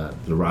the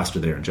roster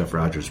there in Jeff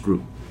Rogers'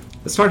 group.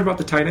 Let's talk about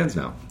the tight ends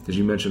now, because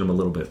you mentioned them a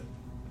little bit.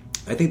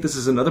 I think this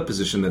is another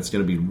position that's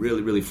going to be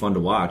really, really fun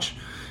to watch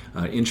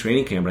in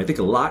training camp. And I think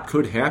a lot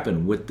could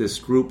happen with this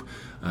group,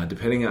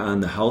 depending on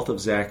the health of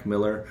Zach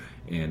Miller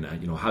and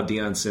how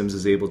Deion Sims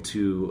is able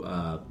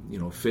to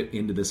fit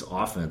into this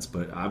offense.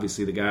 But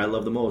obviously the guy I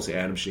love the most,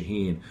 Adam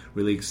Shaheen,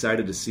 really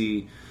excited to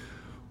see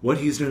what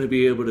he's going to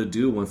be able to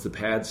do once the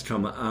pads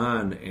come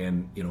on,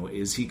 and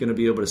is he going to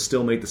be able to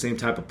still make the same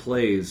type of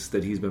plays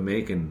that he's been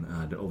making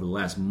over the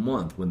last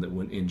month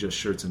when in just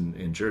shirts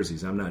and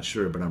jerseys? I'm not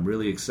sure, but I'm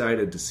really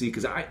excited to see,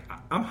 because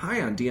I'm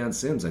high on Deion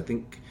Sims. I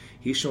think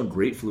he's shown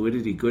great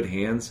fluidity, good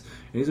hands,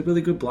 and he's a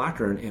really good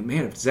blocker. And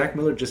man, if Zach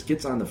Miller just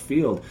gets on the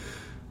field,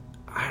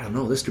 I don't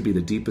know, this could be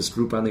the deepest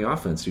group on the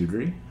offense. Do you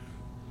agree?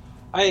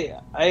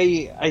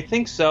 I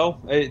think so.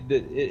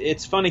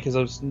 It's funny because I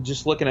was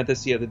just looking at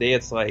this the other day.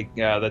 It's like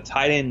the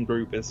tight end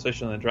group,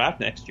 especially in the draft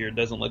next year,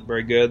 doesn't look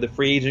very good. The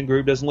free agent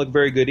group doesn't look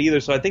very good either.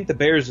 So I think the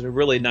Bears did a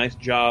really nice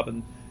job,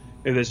 and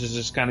maybe this is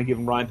just kind of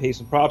giving Ryan Pace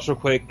some props real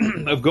quick,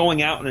 of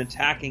going out and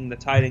attacking the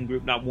tight end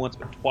group not once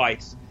but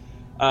twice.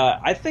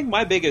 I think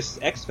my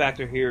biggest X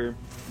factor here,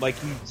 like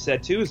you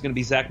said too, is going to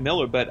be Zach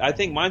Miller, but I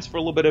think mine's for a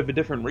little bit of a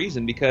different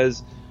reason,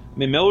 because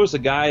Miller's a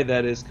guy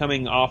that is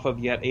coming off of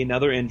yet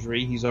another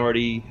injury. He's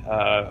already,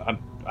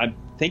 I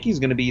think he's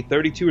going to be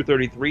 32 or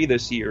 33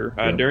 this year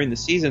during the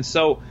season.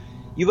 So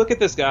you look at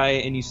this guy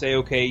and you say,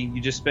 okay,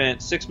 you just spent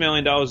 $6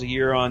 million a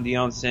year on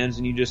Deion Sims,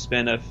 and you just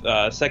spent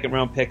a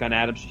second-round pick on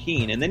Adam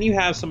Shaheen. And then you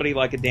have somebody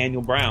like a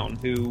Daniel Brown,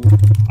 who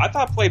I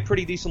thought played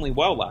pretty decently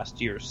well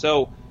last year.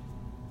 So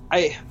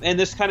and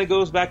this kind of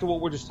goes back to what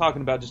we were just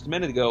talking about just a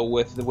minute ago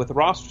with the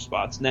roster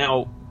spots.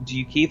 Now, do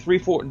you keep three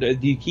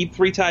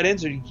tight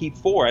ends, or do you keep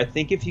 4? I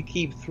think if you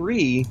keep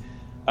 3,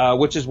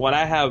 which is what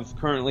I have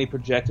currently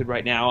projected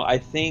right now, I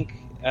think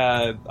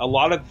a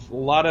lot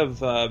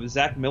of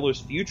Zach Miller's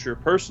future,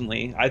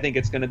 personally, I think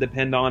it's going to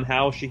depend on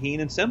how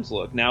Shaheen and Sims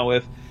look. Now,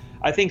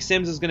 I think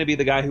Sims is going to be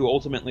the guy who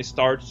ultimately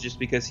starts, just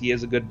because he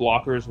is a good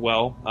blocker as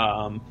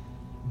well.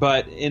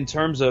 But in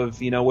terms of,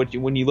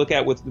 when you look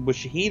at with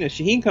Shaheen, if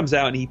Shaheen comes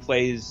out and he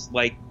plays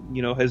like,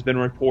 has been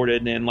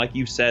reported, and like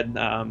you said,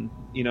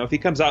 if he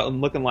comes out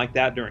and looking like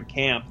that during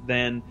camp,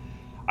 then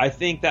I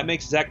think that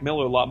makes Zach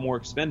Miller a lot more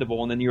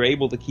expendable, and then you're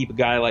able to keep a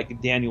guy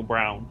like Daniel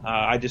Brown.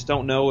 I just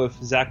don't know if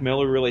Zach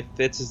Miller really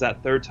fits as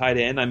that third tight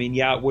end. I mean,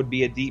 yeah, it would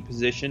be a deep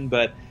position,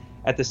 but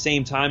at the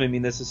same time, I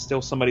mean, this is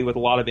still somebody with a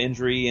lot of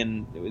injury,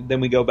 and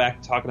then we go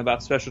back to talking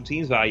about special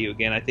teams value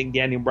again. I think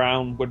Daniel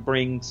Brown would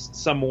bring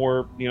some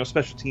more,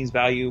 special teams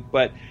value,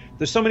 but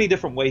there's so many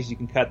different ways you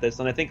can cut this,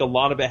 and I think a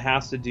lot of it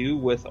has to do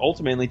with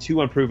ultimately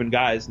 2 unproven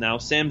guys. Now,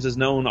 Sims is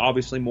known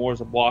obviously more as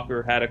a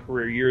blocker, had a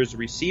career year as a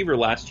receiver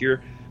last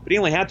year, but he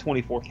only had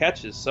 24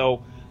 catches.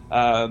 So,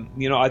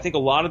 I think a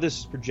lot of this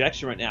is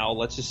projection right now.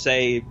 Let's just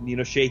say,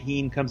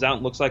 Shaheen comes out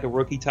and looks like a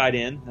rookie tight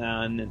end,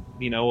 and,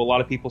 a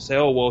lot of people say,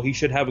 oh, well, he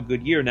should have a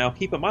good year. Now,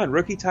 keep in mind,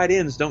 rookie tight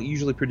ends don't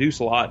usually produce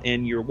a lot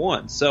in year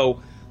 1.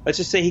 So let's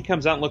just say he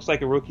comes out and looks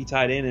like a rookie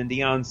tight end, and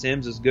Deion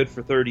Sims is good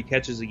for 30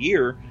 catches a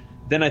year.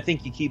 Then I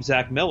think you keep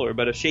Zach Miller.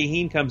 But if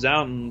Shaheen comes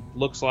out and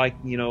looks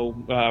like,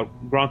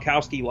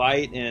 Gronkowski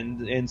light,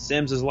 and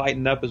Sims is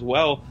lightened up as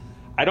well,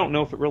 I don't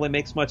know if it really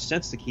makes much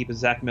sense to keep a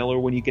Zach Miller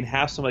when you can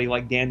have somebody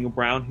like Daniel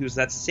Brown, who's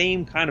that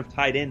same kind of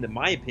tight end, in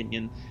my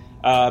opinion.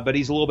 But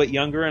he's a little bit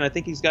younger, and I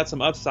think he's got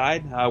some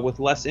upside with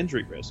less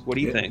injury risk. What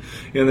do you think?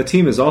 Yeah, and the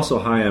team is also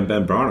high on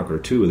Ben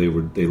Braunecker too.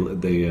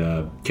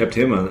 They kept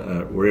him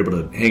on, were able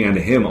to hang on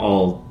to him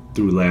all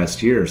through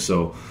last year.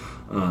 So,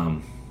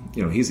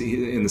 he's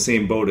in the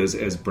same boat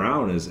as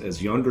Brown,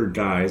 as younger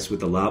guys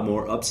with a lot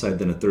more upside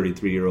than a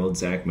 33-year-old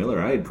Zach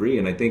Miller. I agree,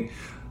 and I think.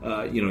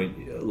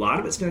 A lot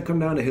of it's going to come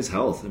down to his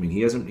health. I mean,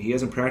 he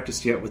hasn't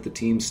practiced yet with the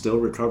team, still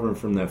recovering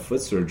from that foot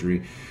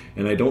surgery,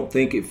 and I don't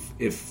think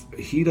if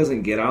he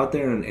doesn't get out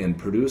there and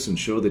produce and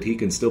show that he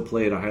can still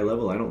play at a high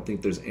level, I don't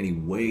think there's any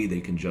way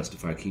they can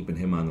justify keeping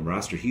him on the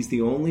roster. He's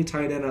the only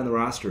tight end on the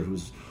roster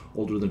who's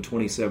older than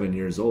 27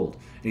 years old,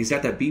 and he's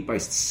got that beat by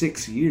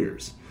 6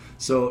 years.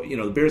 So,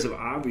 the Bears have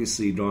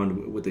obviously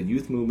gone with the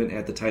youth movement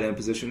at the tight end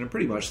position and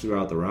pretty much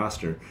throughout the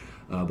roster,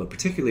 but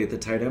particularly at the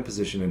tight end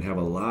position, and have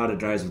a lot of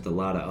guys with a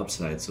lot of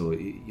upside. So,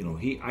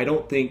 I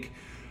don't think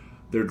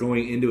they're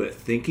going into it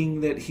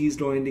thinking that he's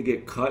going to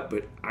get cut,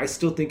 but I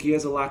still think he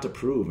has a lot to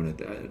prove,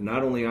 and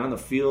not only on the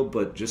field,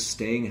 but just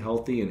staying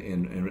healthy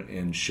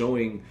and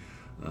showing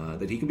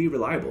that he can be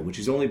reliable, which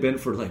he's only been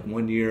for like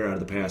 1 year out of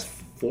the past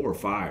 4 or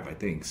 5, I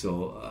think.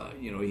 So,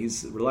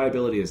 his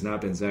reliability has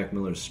not been Zach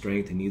Miller's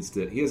strength. He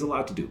has a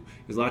lot to do.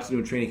 He has a lot to do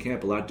in training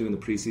camp, a lot to do in the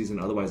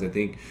preseason. Otherwise, I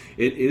think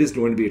it is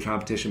going to be a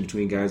competition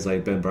between guys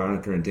like Ben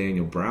Braunecker and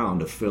Daniel Brown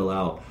to fill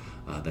out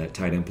that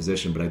tight end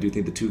position. But I do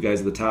think the two guys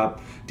at the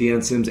top,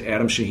 Deion Sims,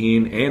 Adam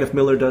Shaheen, and if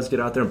Miller does get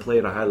out there and play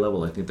at a high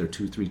level, I think their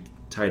 2-3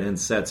 tight end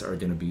sets are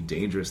going to be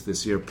dangerous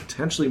this year,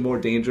 potentially more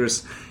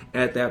dangerous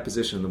at that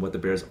position than what the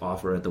Bears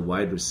offer at the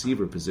wide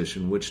receiver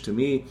position, which to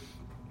me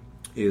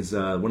is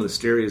one of the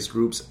scariest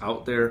groups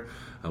out there.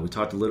 We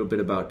talked a little bit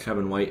about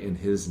Kevin White and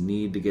his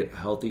need to get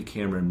healthy.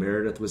 Cameron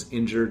Meredith was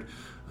injured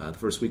the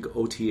first week of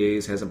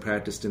OTAs, hasn't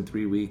practiced in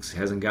 3 weeks,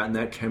 hasn't gotten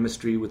that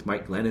chemistry with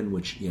Mike Glennon,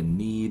 which you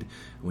need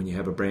when you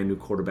have a brand new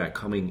quarterback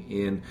coming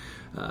in.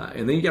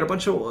 And then you got a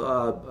bunch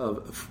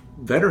of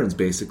veterans,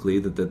 basically,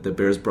 that the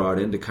Bears brought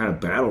in to kind of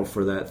battle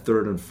for that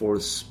 3rd and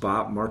 4th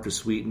spot.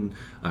 Marcus Wheaton,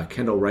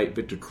 Kendall Wright,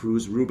 Victor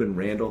Cruz, Ruben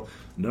Randall.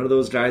 None of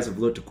those guys have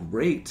looked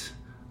great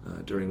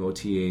during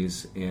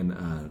OTAs and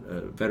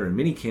veteran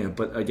minicamp,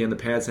 but again, the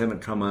pads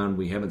haven't come on.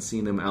 We haven't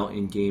seen them out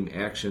in game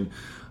action.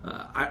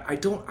 I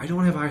don't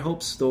have high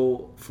hopes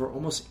though for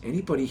almost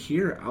anybody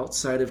here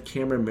outside of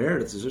Cameron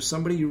Meredith. Is there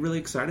somebody you're really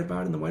excited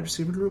about in the wide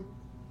receiver group?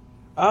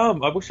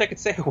 I wish I could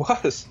say I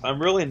was.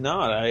 I'm really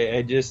not.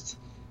 I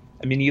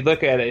mean, you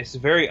look at it, it's a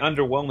very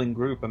underwhelming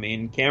group. I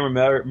mean,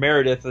 Cameron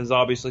Meredith is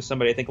obviously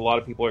somebody I think a lot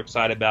of people are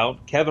excited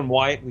about. Kevin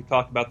White, we've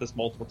talked about this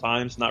multiple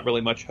times, not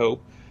really much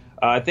hope.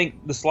 I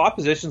think the slot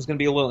position is going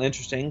to be a little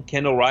interesting.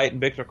 Kendall Wright and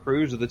Victor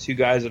Cruz are the two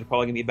guys that are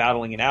probably going to be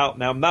battling it out.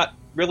 Now, I'm not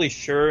really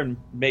sure, and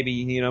maybe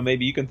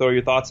you can throw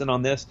your thoughts in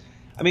on this.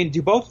 I mean,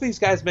 do both of these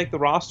guys make the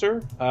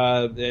roster?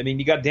 I mean,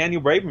 you got Daniel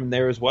Braverman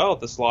there as well at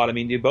the slot. I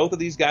mean, do both of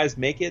these guys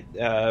make it,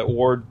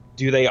 or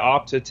do they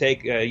opt to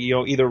take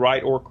either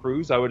Wright or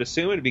Cruz? I would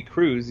assume it'd be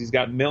Cruz. He's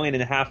got $1.5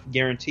 million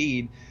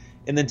guaranteed.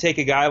 And then take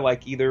a guy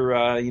like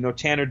either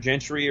Tanner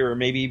Gentry or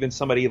maybe even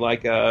somebody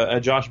like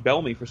Josh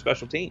Bellamy for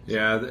special teams.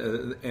 Yeah,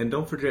 and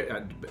don't forget,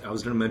 I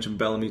was going to mention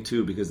Bellamy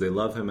too because they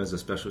love him as a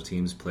special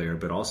teams player,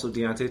 but also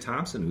Deontay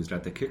Thompson, who's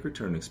got the kick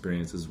return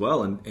experience as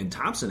well. And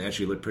Thompson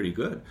actually looked pretty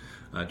good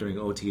during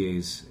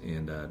OTAs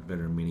and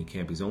veteran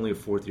minicamp. He's only a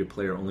 4th-year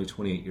player, only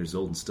 28 years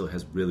old, and still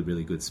has really,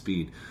 really good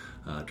speed.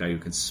 Guy who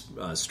can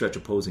stretch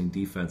opposing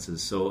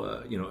defenses. So,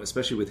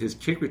 especially with his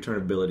kick return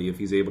ability, if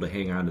he's able to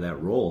hang on to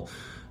that role,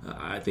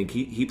 I think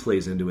he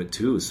plays into it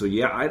too. So,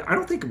 yeah, I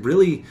don't think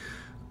really –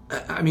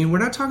 I mean, we're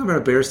not talking about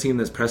a Bears team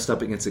that's pressed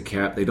up against the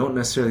cap. They don't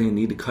necessarily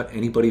need to cut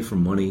anybody for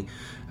money.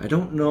 I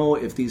don't know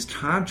if these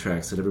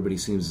contracts that everybody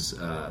seems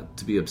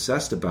to be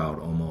obsessed about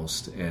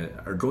almost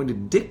are going to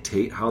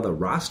dictate how the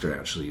roster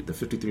actually, the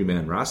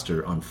 53-man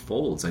roster,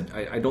 unfolds.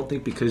 I don't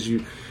think because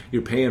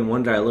you're paying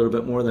one guy a little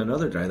bit more than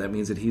another guy, that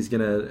means that he's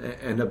going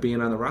to end up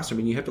being on the roster. I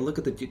mean, you have to look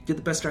at get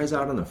the best guys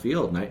out on the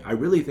field. And I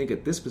really think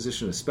at this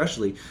position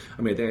especially,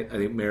 I mean, I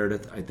think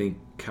Meredith, I think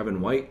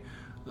Kevin White,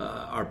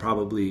 are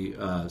probably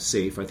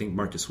safe. I think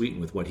Marcus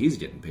Wheaton, with what he's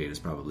getting paid, is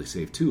probably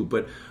safe too.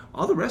 But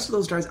all the rest of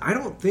those guys, I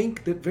don't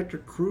think that Victor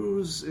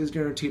Cruz is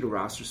guaranteed a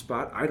roster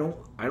spot. I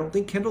don't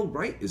think Kendall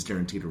Wright is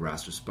guaranteed a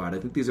roster spot. I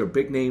think these are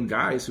big name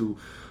guys who,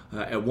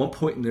 at one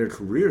point in their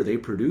career, they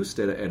produced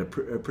at a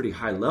pretty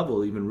high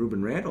level. Even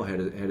Ruben Randall had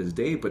his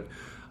day, but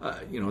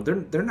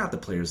they're not the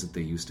players that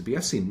they used to be.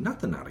 I've seen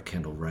nothing out of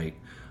Kendall Wright.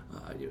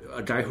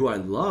 A guy who I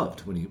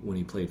loved when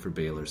he played for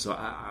Baylor. So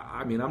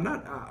I mean,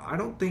 I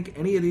don't think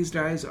any of these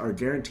guys are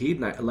guaranteed.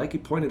 And like you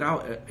pointed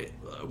out,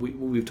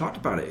 we've talked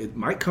about it. It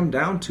might come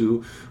down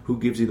to who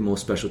gives you the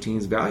most special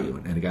teams value.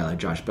 And a guy like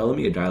Josh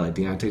Bellamy, a guy like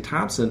Deontay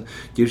Thompson,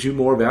 gives you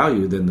more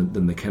value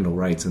than the Kendall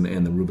Wrights and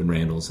the Ruben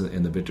Randalls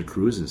and the Victor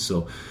Cruzes.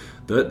 So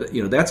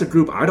that's a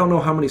group. I don't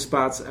know how many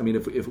spots. I mean,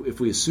 if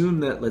we assume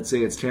that, let's say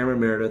it's Cameron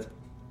Meredith,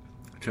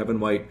 Kevin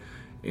White,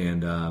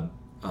 and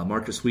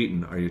Marcus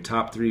Wheaton are your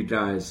top 3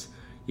 guys,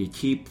 You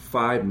keep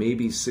 5,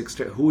 maybe 6.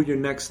 Who are your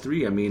next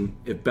 3? I mean,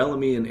 if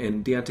Bellamy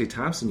and Deontay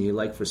Thompson you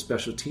like for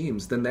special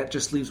teams, then that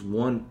just leaves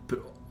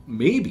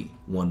maybe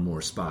one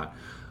more spot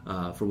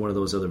for one of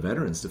those other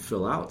veterans to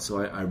fill out. So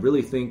I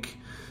really think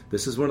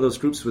this is one of those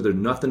groups where there's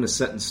nothing is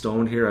set in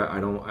stone here.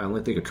 I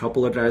only think a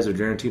couple of guys are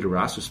guaranteed a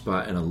roster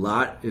spot, and a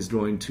lot is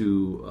going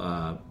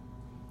to,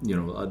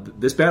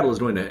 this battle is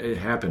going to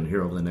happen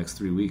here over the next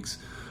 3 weeks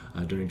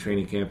during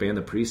training camp and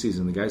the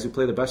preseason. The guys who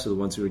play the best are the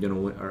ones who are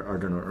going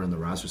to earn the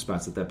roster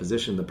spots at that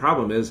position. The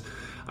problem is,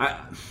 I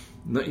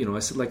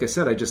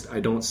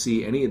don't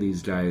see any of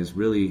these guys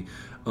really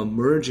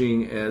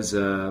emerging as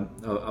a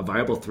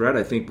viable threat.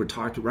 I think we're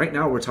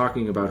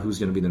talking about who's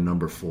going to be the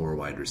number 4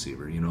 wide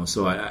receiver.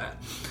 So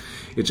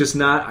it's just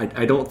not.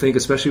 I don't think,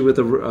 especially with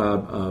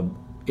a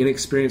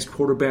inexperienced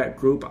quarterback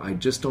group, I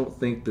just don't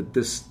think that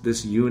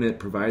this unit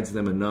provides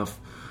them enough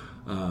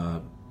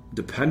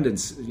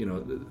dependence.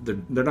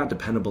 They're not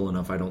dependable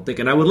enough, I don't think.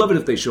 And I would love it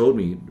if they showed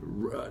me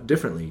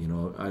differently.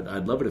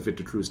 I'd love it if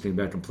Victor Cruz came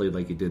back and played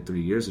like he did 3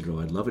 years ago.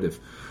 I'd love it if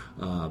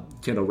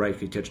Kendall Wright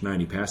could catch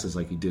 90 passes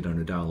like he did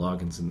under Dow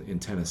Loggins in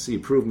Tennessee.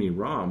 Prove me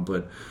wrong,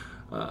 but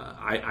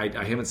I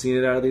haven't seen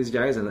it out of these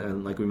guys.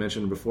 And like we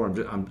mentioned before,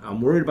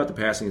 I'm worried about the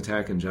passing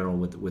attack in general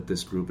with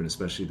this group, and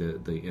especially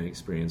the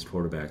inexperienced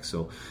quarterback.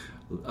 So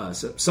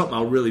something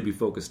I'll really be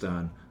focused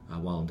on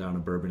while I'm down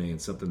in Bourbonnais,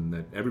 and something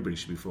that everybody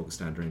should be focused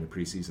on during the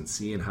preseason,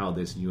 seeing how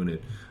this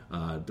unit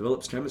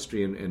develops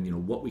chemistry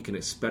and what we can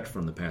expect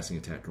from the passing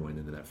attack going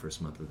into that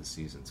first month of the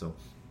season. So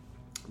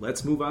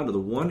let's move on to the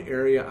one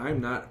area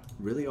I'm not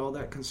really all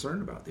that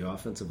concerned about, the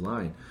offensive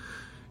line.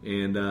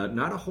 And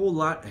not a whole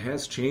lot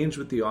has changed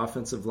with the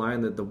offensive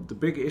line. The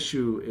big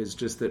issue is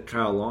just that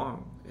Kyle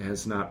Long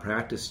has not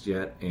practiced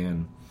yet,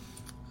 and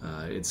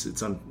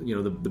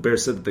the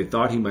Bears said that they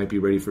thought he might be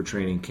ready for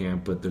training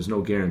camp, but there's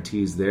no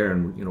guarantees there.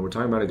 And we're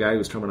talking about a guy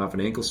who's coming off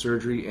an ankle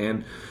surgery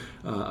and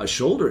a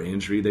shoulder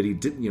injury that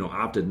he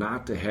opted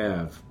not to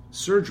have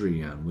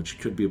surgery on, which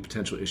could be a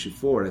potential issue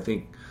for it. I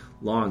think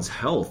Long's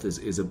health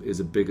is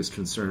a biggest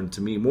concern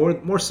to me,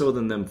 more so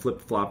than them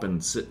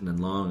flip-flopping, sitting and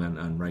Long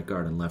on right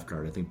guard and left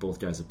guard. I think both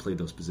guys have played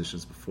those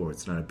positions before.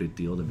 It's not a big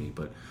deal to me,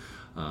 but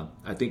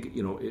I think,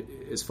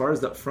 as far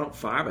as that front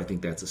 5, I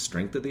think that's a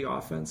strength of the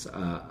offense.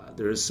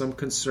 There is some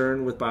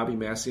concern with Bobby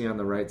Massey on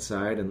the right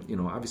side, and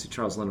obviously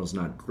Charles Leno's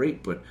not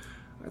great, but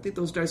I think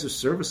those guys are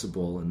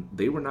serviceable, and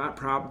they were not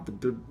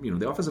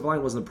the offensive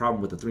line wasn't the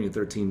problem with the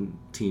 3-13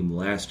 team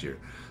last year.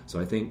 So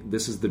I think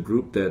this is the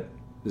group that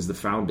is the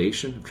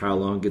foundation. If Kyle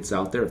Long gets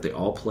out there, if they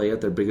all play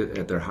at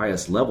their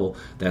highest level,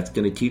 that's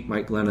going to keep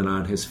Mike Glennon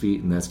on his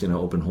feet, and that's going to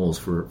open holes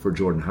for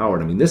Jordan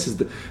Howard. I mean,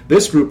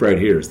 this group right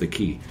here is the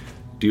key.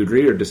 Do you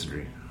agree or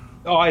disagree?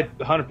 Oh, I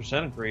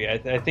 100% agree.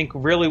 I think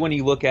really when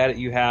you look at it,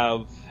 you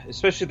have,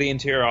 especially the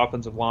interior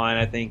offensive line,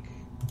 I think,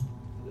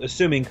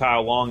 assuming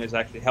Kyle Long is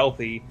actually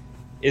healthy,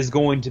 is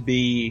going to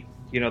be,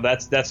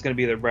 that's going to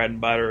be their bread and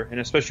butter, and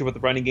especially with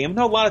the running game. I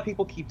know a lot of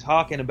people keep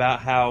talking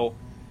about how,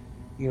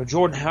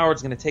 Jordan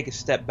Howard's going to take a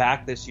step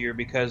back this year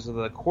because of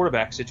the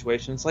quarterback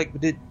situation. It's like,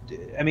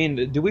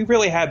 do we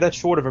really have that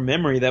short of a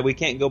memory that we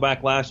can't go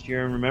back last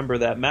year and remember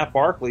that Matt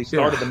Barkley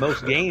started the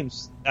most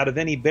games out of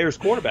any Bears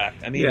quarterback?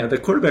 The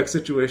quarterback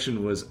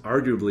situation was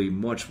arguably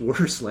much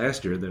worse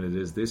last year than it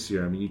is this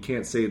year. I mean, you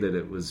can't say that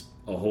it was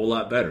a whole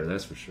lot better,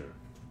 that's for sure.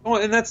 Oh,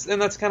 and that's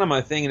kind of my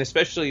thing, and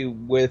especially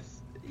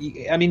with,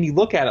 you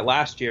look at it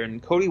last year,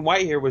 and Cody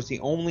Whitehair was the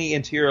only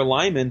interior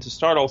lineman to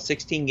start all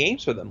 16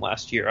 games for them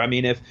last year. I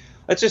mean, if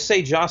let's just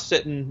say Josh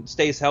Sitton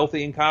stays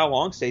healthy and Kyle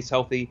Long stays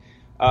healthy,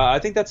 I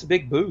think that's a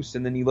big boost.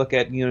 And then you look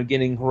at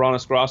getting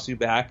Hronis Grasu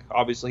back.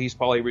 Obviously, he's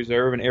probably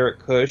reserve, and Eric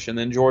Kush, and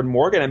then Jordan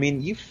Morgan.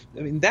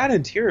 That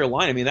interior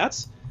line.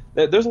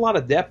 There's a lot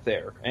of depth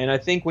there. And I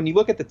think when you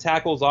look at the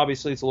tackles,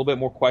 obviously it's a little bit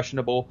more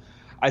questionable.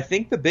 I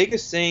think the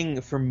biggest thing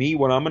for me,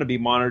 what I'm going to be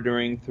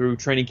monitoring through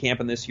training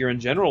camp and this year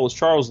in general, is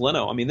Charles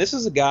Leno. This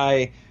is a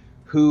guy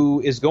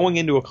who is going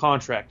into a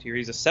contract here.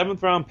 He's a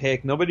 7th-round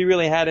pick. Nobody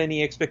really had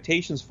any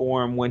expectations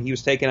for him when he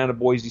was taken out of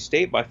Boise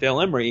State by Phil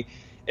Emery.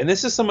 And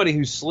this is somebody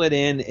who slid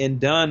in and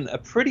done a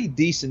pretty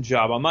decent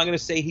job. I'm not going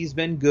to say he's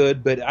been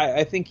good, but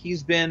I think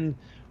he's been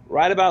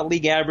right about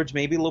league average,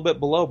 maybe a little bit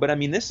below. But,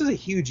 this is a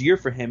huge year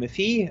for him.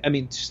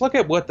 Just look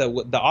at what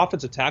the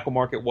offensive tackle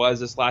market was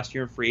this last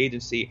year in free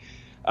agency.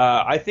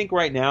 I think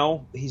right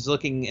now he's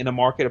looking in a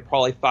market of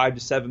probably $5 to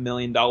 $7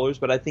 million.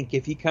 But I think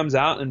if he comes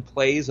out and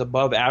plays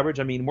above average,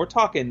 we're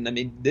talking.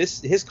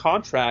 His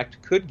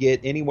contract could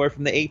get anywhere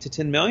from the $8 to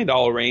 $10 million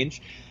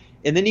range.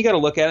 And then you got to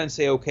look at it and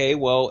say, okay,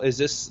 well, is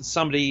this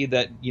somebody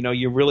that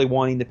you're really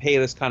wanting to pay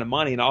this kind of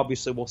money? And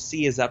obviously, we'll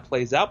see as that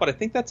plays out. But I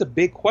think that's a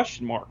big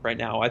question mark right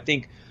now. I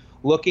think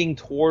looking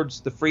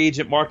towards the free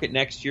agent market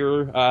next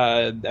year,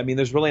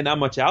 there's really not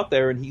much out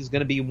there, and he's going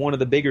to be one of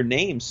the bigger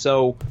names.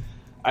 So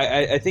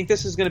I think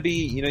this is going to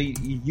be,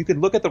 you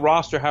can look at the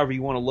roster however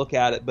you want to look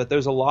at it, but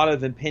there's a lot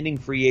of impending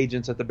free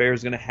agents that the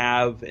Bears are going to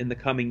have in the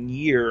coming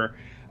year.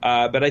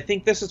 But I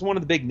think this is one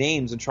of the big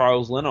names in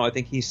Charles Leno. I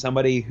think he's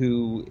somebody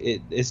who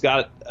has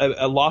got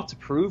a lot to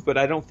prove, but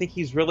I don't think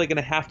he's really going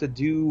to have to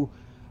do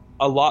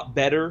a lot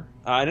better.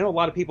 I know a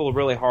lot of people are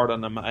really hard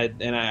on him, I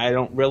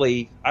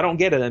don't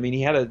get it. I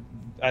mean,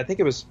 I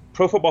think it was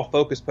Pro Football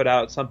Focus put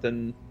out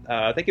something,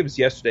 I think it was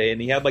yesterday, and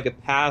he had like a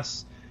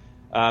pass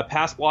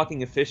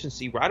blocking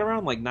efficiency right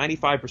around like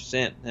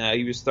 95%.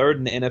 He was third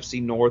in the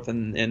NFC North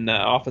in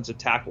offensive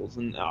tackles,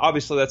 and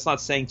obviously that's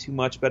not saying too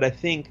much, but I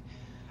think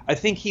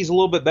he's a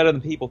little bit better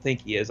than people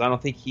think he is. I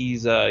don't think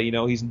he's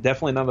he's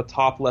definitely not a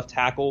top left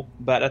tackle,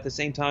 but at the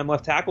same time,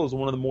 left tackle is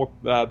one of the more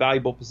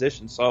valuable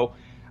positions. So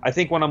I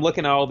think when I'm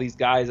looking at all these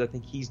guys, I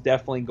think he's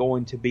definitely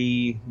going to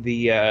be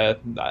the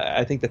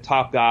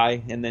top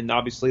guy, and then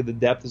obviously the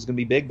depth is going to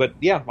be big. But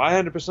yeah, I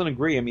 100%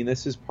 agree. I mean,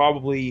 this is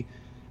probably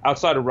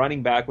outside of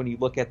running back, when you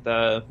look at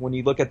the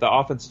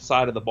offensive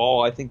side of the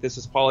ball, I think this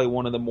is probably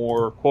one of the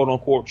more quote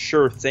unquote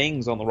sure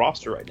things on the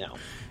roster right now.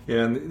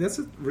 Yeah, and that's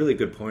a really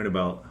good point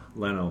about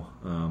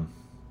Leno.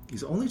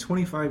 He's only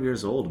 25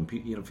 years old,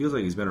 and feels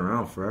like he's been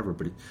around forever,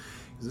 but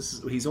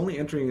he's only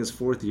entering his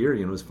fourth year,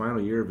 his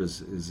final year of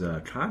his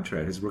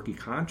contract, his rookie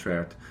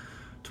contract.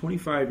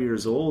 25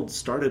 years old,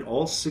 started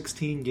all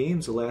 16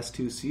 games the last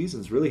 2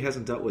 seasons, really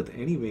hasn't dealt with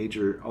any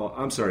major...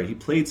 he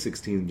played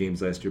 16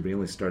 games last year, but he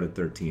only started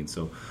 13,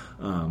 so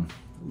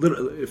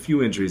a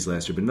few injuries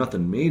last year, but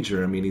nothing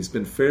major. I mean, he's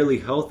been fairly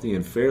healthy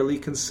and fairly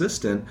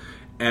consistent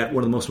at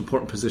one of the most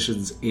important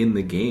positions in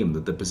the game,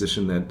 the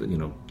position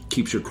that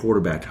keeps your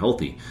quarterback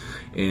healthy.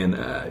 And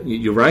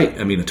you're right.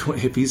 I mean, he'll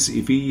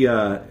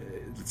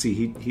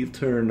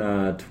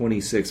turn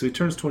 26. So he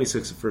turns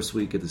 26 the first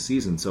week of the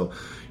season. So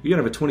you're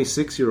going to have a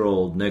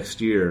 26-year-old next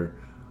year,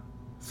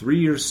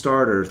 3-year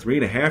starter,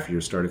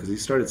 3.5-year starter, because he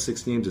started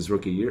 6 games his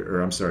rookie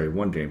year,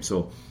 1 game.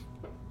 So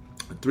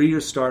a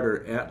 3-year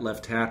starter at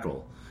left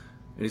tackle,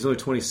 and he's only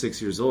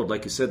 26 years old.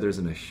 Like you said, there's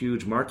a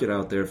huge market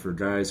out there for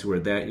guys who are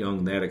that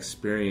young, that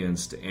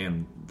experienced,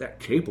 and that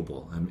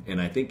capable.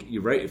 And I think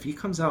you're right. If he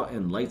comes out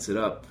and lights it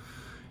up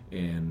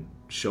and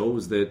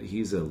shows that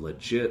he's a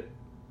legit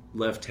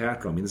left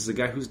tackle. I mean, this is a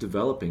guy who's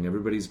developing.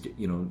 Everybody's,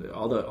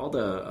 all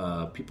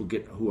the people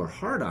who are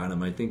hard on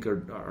him, I think,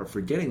 are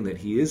forgetting that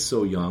he is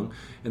so young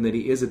and that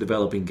he is a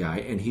developing guy,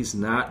 and he's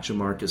not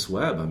Jamarcus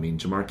Webb. I mean,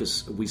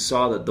 Jamarcus, we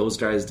saw that those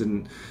guys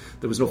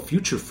there was no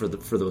future for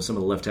some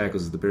of the left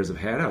tackles that the Bears have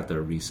had out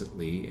there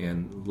recently,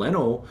 and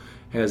Leno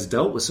has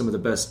dealt with some of the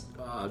best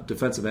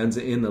defensive ends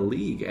in the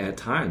league at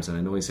times, and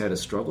I know he's had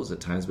his struggles at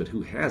times, but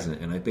who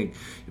hasn't? And I think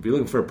if you're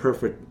looking for a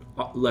perfect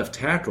left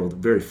tackle,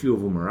 very few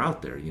of them are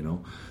out there,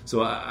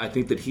 So I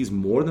think that he's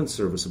more than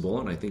serviceable,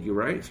 and I think you're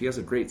right. If he has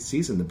a great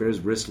season, the Bears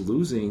risk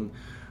losing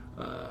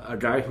a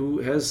guy who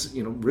has,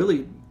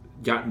 really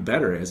gotten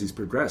better as he's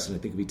progressed. And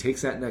I think if he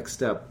takes that next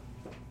step,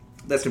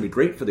 that's going to be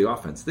great for the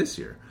offense this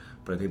year.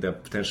 But I think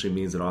that potentially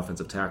means that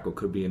offensive tackle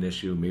could be an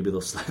issue. Maybe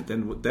they'll slide.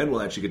 Then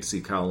we'll actually get to see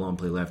Kyle Long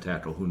play left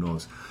tackle. Who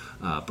knows?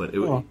 But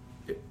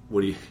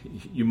what do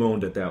you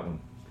moaned at that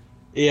one?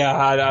 Yeah,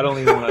 I don't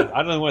even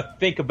want to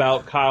think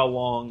about Kyle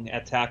Long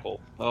at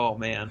tackle. Oh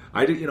man,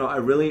 I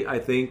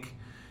think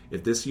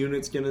if this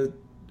unit's going to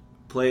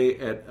play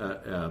at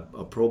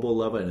a Pro Bowl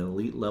level, an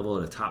elite level,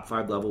 at a top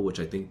 5 level, which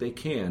I think they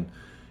can,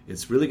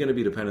 it's really going to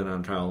be dependent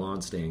on Kyle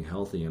Long staying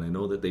healthy. And I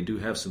know that they do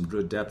have some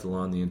good depth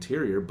along the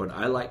interior, but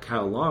I like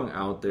Kyle Long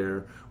out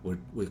there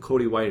with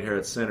Cody Whitehair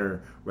at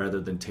center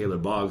rather than Taylor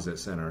Boggs at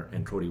center,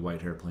 and Cody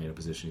Whitehair playing a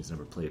position he's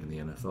never played in the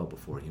NFL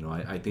before.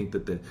 I think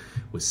that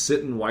with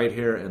Sitton,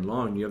 Whitehair, and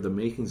Long, you have the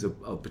makings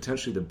of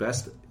potentially the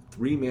best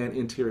 3-man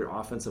interior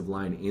offensive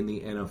line in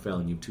the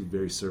NFL, and you have 2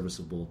 very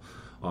serviceable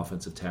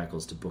offensive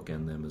tackles to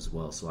bookend them as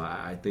well. So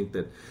I think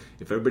that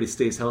if everybody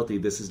stays healthy,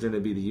 this is going to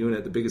be the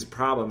unit. The biggest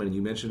problem, and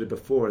you mentioned it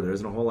before, there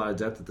isn't a whole lot of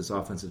depth at this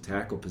offensive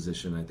tackle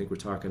position. I think we're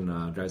talking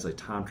guys like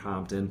Tom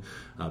Compton,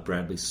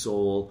 Bradley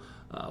Soule,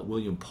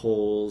 William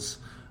Poles,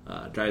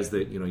 guys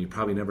that you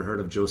probably never heard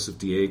of, Joseph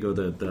Diego,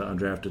 the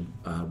undrafted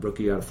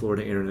rookie out of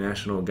Florida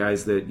International,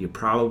 guys that you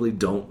probably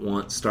don't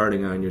want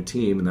starting on your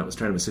team, and that was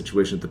kind of a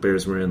situation that the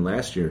Bears were in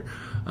last year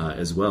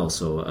as well.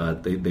 So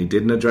they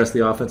didn't address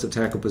the offensive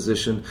tackle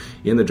position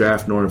in the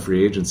draft nor in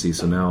free agency,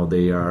 so now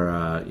they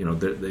are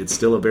it's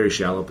still a very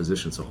shallow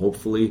position. So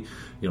hopefully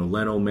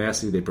Leno,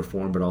 Massey, they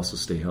perform but also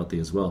stay healthy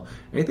as well.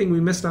 Anything we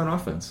missed on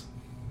offense?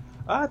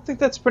 I think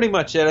that's pretty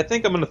much it. I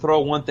think I'm going to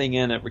throw one thing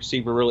in at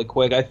receiver really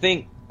quick. I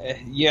think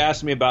you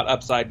asked me about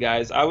upside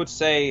guys. I would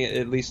say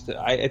at least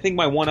I think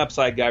my one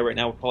upside guy right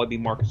now would probably be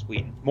Marcus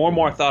Wheaton. More and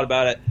more I thought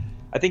about it.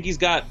 I think he's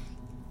got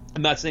 –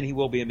 I'm not saying he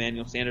will be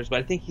Emmanuel Sanders, but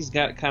I think he's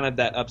got kind of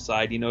that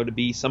upside, to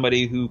be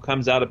somebody who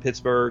comes out of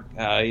Pittsburgh,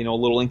 a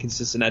little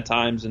inconsistent at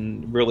times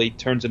and really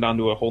turns it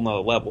onto a whole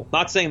nother level.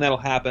 Not saying that'll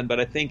happen, but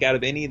I think out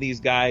of any of these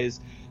guys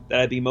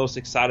that I'd be most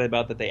excited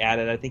about that they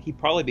added, I think he'd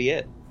probably be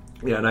it.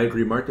 Yeah, and I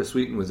agree. Marcus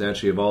Wheaton was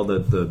actually, of all the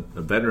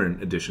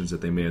veteran additions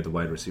that they made at the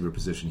wide receiver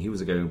position, he was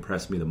the guy who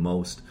impressed me the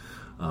most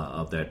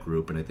of that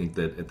group. And I think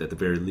that at the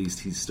very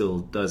least, he still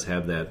does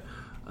have that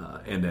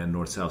end-to-end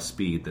north-south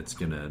speed that's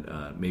going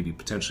to maybe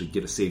potentially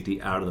get a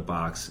safety out of the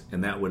box,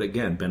 and that would,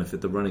 again,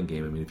 benefit the running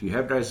game. I mean, if you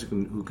have guys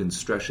who can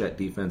stretch that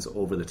defense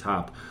over the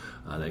top,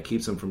 that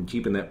keeps them from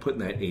putting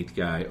that eighth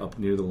guy up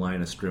near the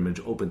line of scrimmage,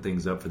 open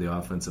things up for the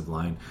offensive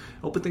line,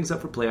 open things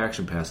up for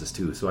play-action passes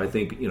too. So I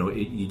think,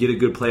 you get a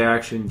good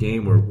play-action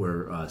game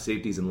where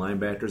safeties and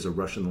linebackers are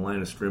rushing the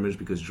line of scrimmage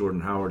because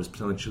Jordan Howard is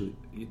potentially,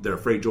 they're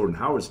afraid Jordan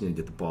Howard's going to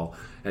get the ball.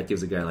 That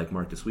gives a guy like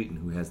Marcus Wheaton,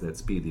 who has that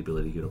speed, the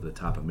ability to get over the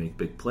top and make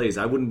big plays.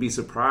 I wouldn't be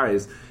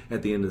surprised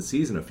at the end of the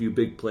season, a few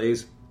big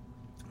plays.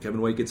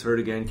 Kevin White gets hurt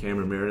again,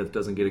 Cameron Meredith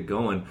doesn't get it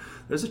going.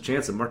 There's a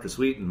chance that Marcus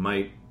Wheaton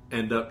might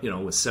end up,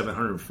 with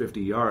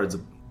 750 yards,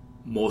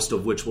 most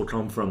of which will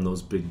come from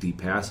those big deep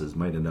passes,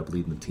 might end up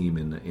leading the team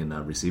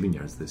in receiving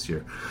yards this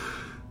year.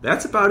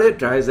 That's about it,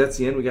 guys. That's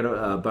the end. We got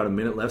about a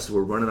minute left, so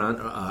we're running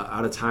on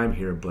out of time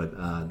here.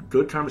 But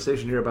good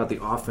conversation here about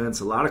the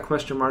offense. A lot of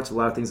question marks, a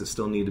lot of things that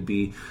still need to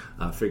be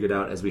figured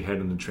out as we head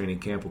into training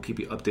camp. We'll keep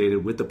you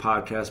updated with the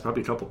podcast,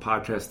 probably a couple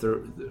podcasts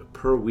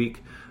per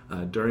week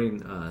during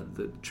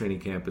the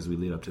training camp as we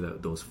lead up to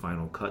those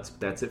final cuts.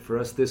 But that's it for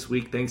us this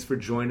week. Thanks for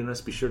joining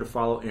us. Be sure to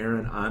follow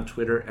Aaron on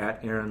Twitter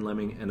at Aaron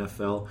Lemming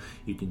NFL.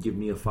 You can give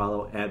me a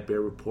follow at Bear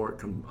Report.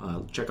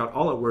 Come check out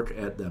all our work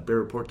at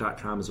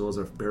bearreport.com as well as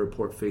our Bear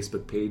Report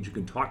Facebook page. You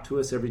can talk to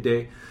us every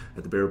day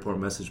at the Bear Report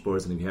message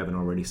boards, and if you haven't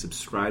already,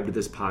 subscribe to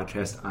this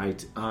podcast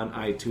on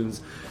iTunes.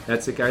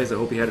 That's it, guys. I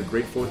hope you had a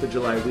great 4th of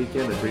July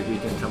weekend, a great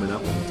weekend coming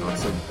up, and we'll talk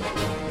soon.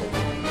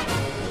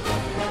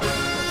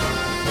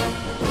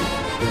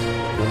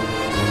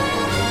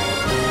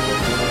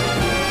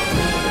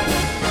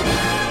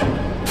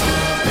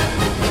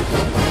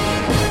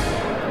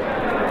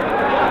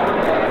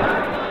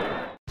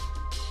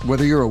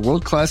 Whether you're a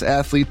world-class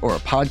athlete or a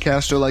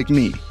podcaster like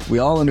me, we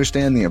all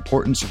understand the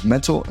importance of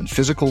mental and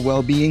physical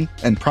well-being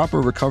and proper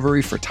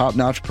recovery for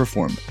top-notch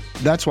performance.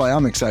 That's why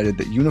I'm excited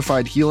that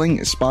Unified Healing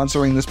is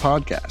sponsoring this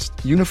podcast.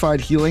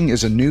 Unified Healing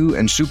is a new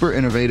and super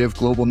innovative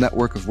global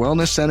network of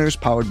wellness centers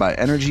powered by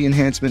Energy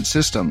Enhancement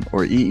System,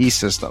 or EE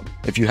System.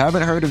 If you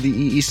haven't heard of the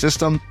EE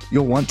System,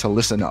 you'll want to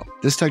listen up.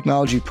 This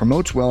technology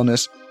promotes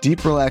wellness,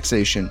 deep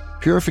relaxation,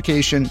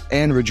 purification,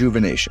 and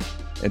rejuvenation.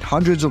 At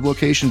hundreds of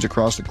locations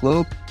across the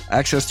globe,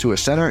 access to a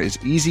center is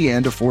easy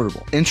and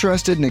affordable.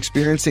 Interested in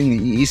experiencing the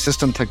EE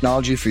System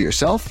technology for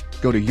yourself?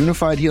 Go to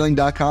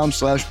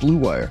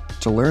unifiedhealing.com/bluewire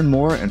to learn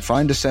more and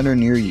find a center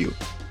near you.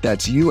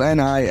 That's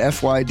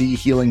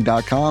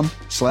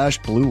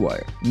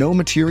unifydhealing.com/bluewire. No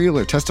material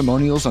or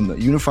testimonials on the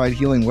Unified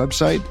Healing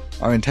website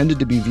are intended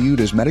to be viewed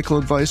as medical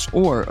advice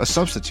or a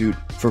substitute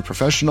for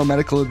professional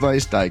medical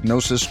advice,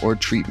 diagnosis, or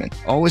treatment.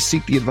 Always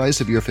seek the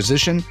advice of your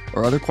physician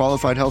or other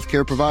qualified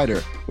healthcare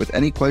provider with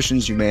any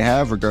questions you may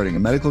have regarding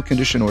a medical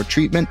condition or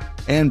treatment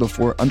and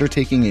before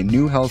undertaking a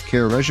new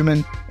healthcare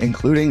regimen,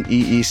 including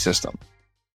EE System.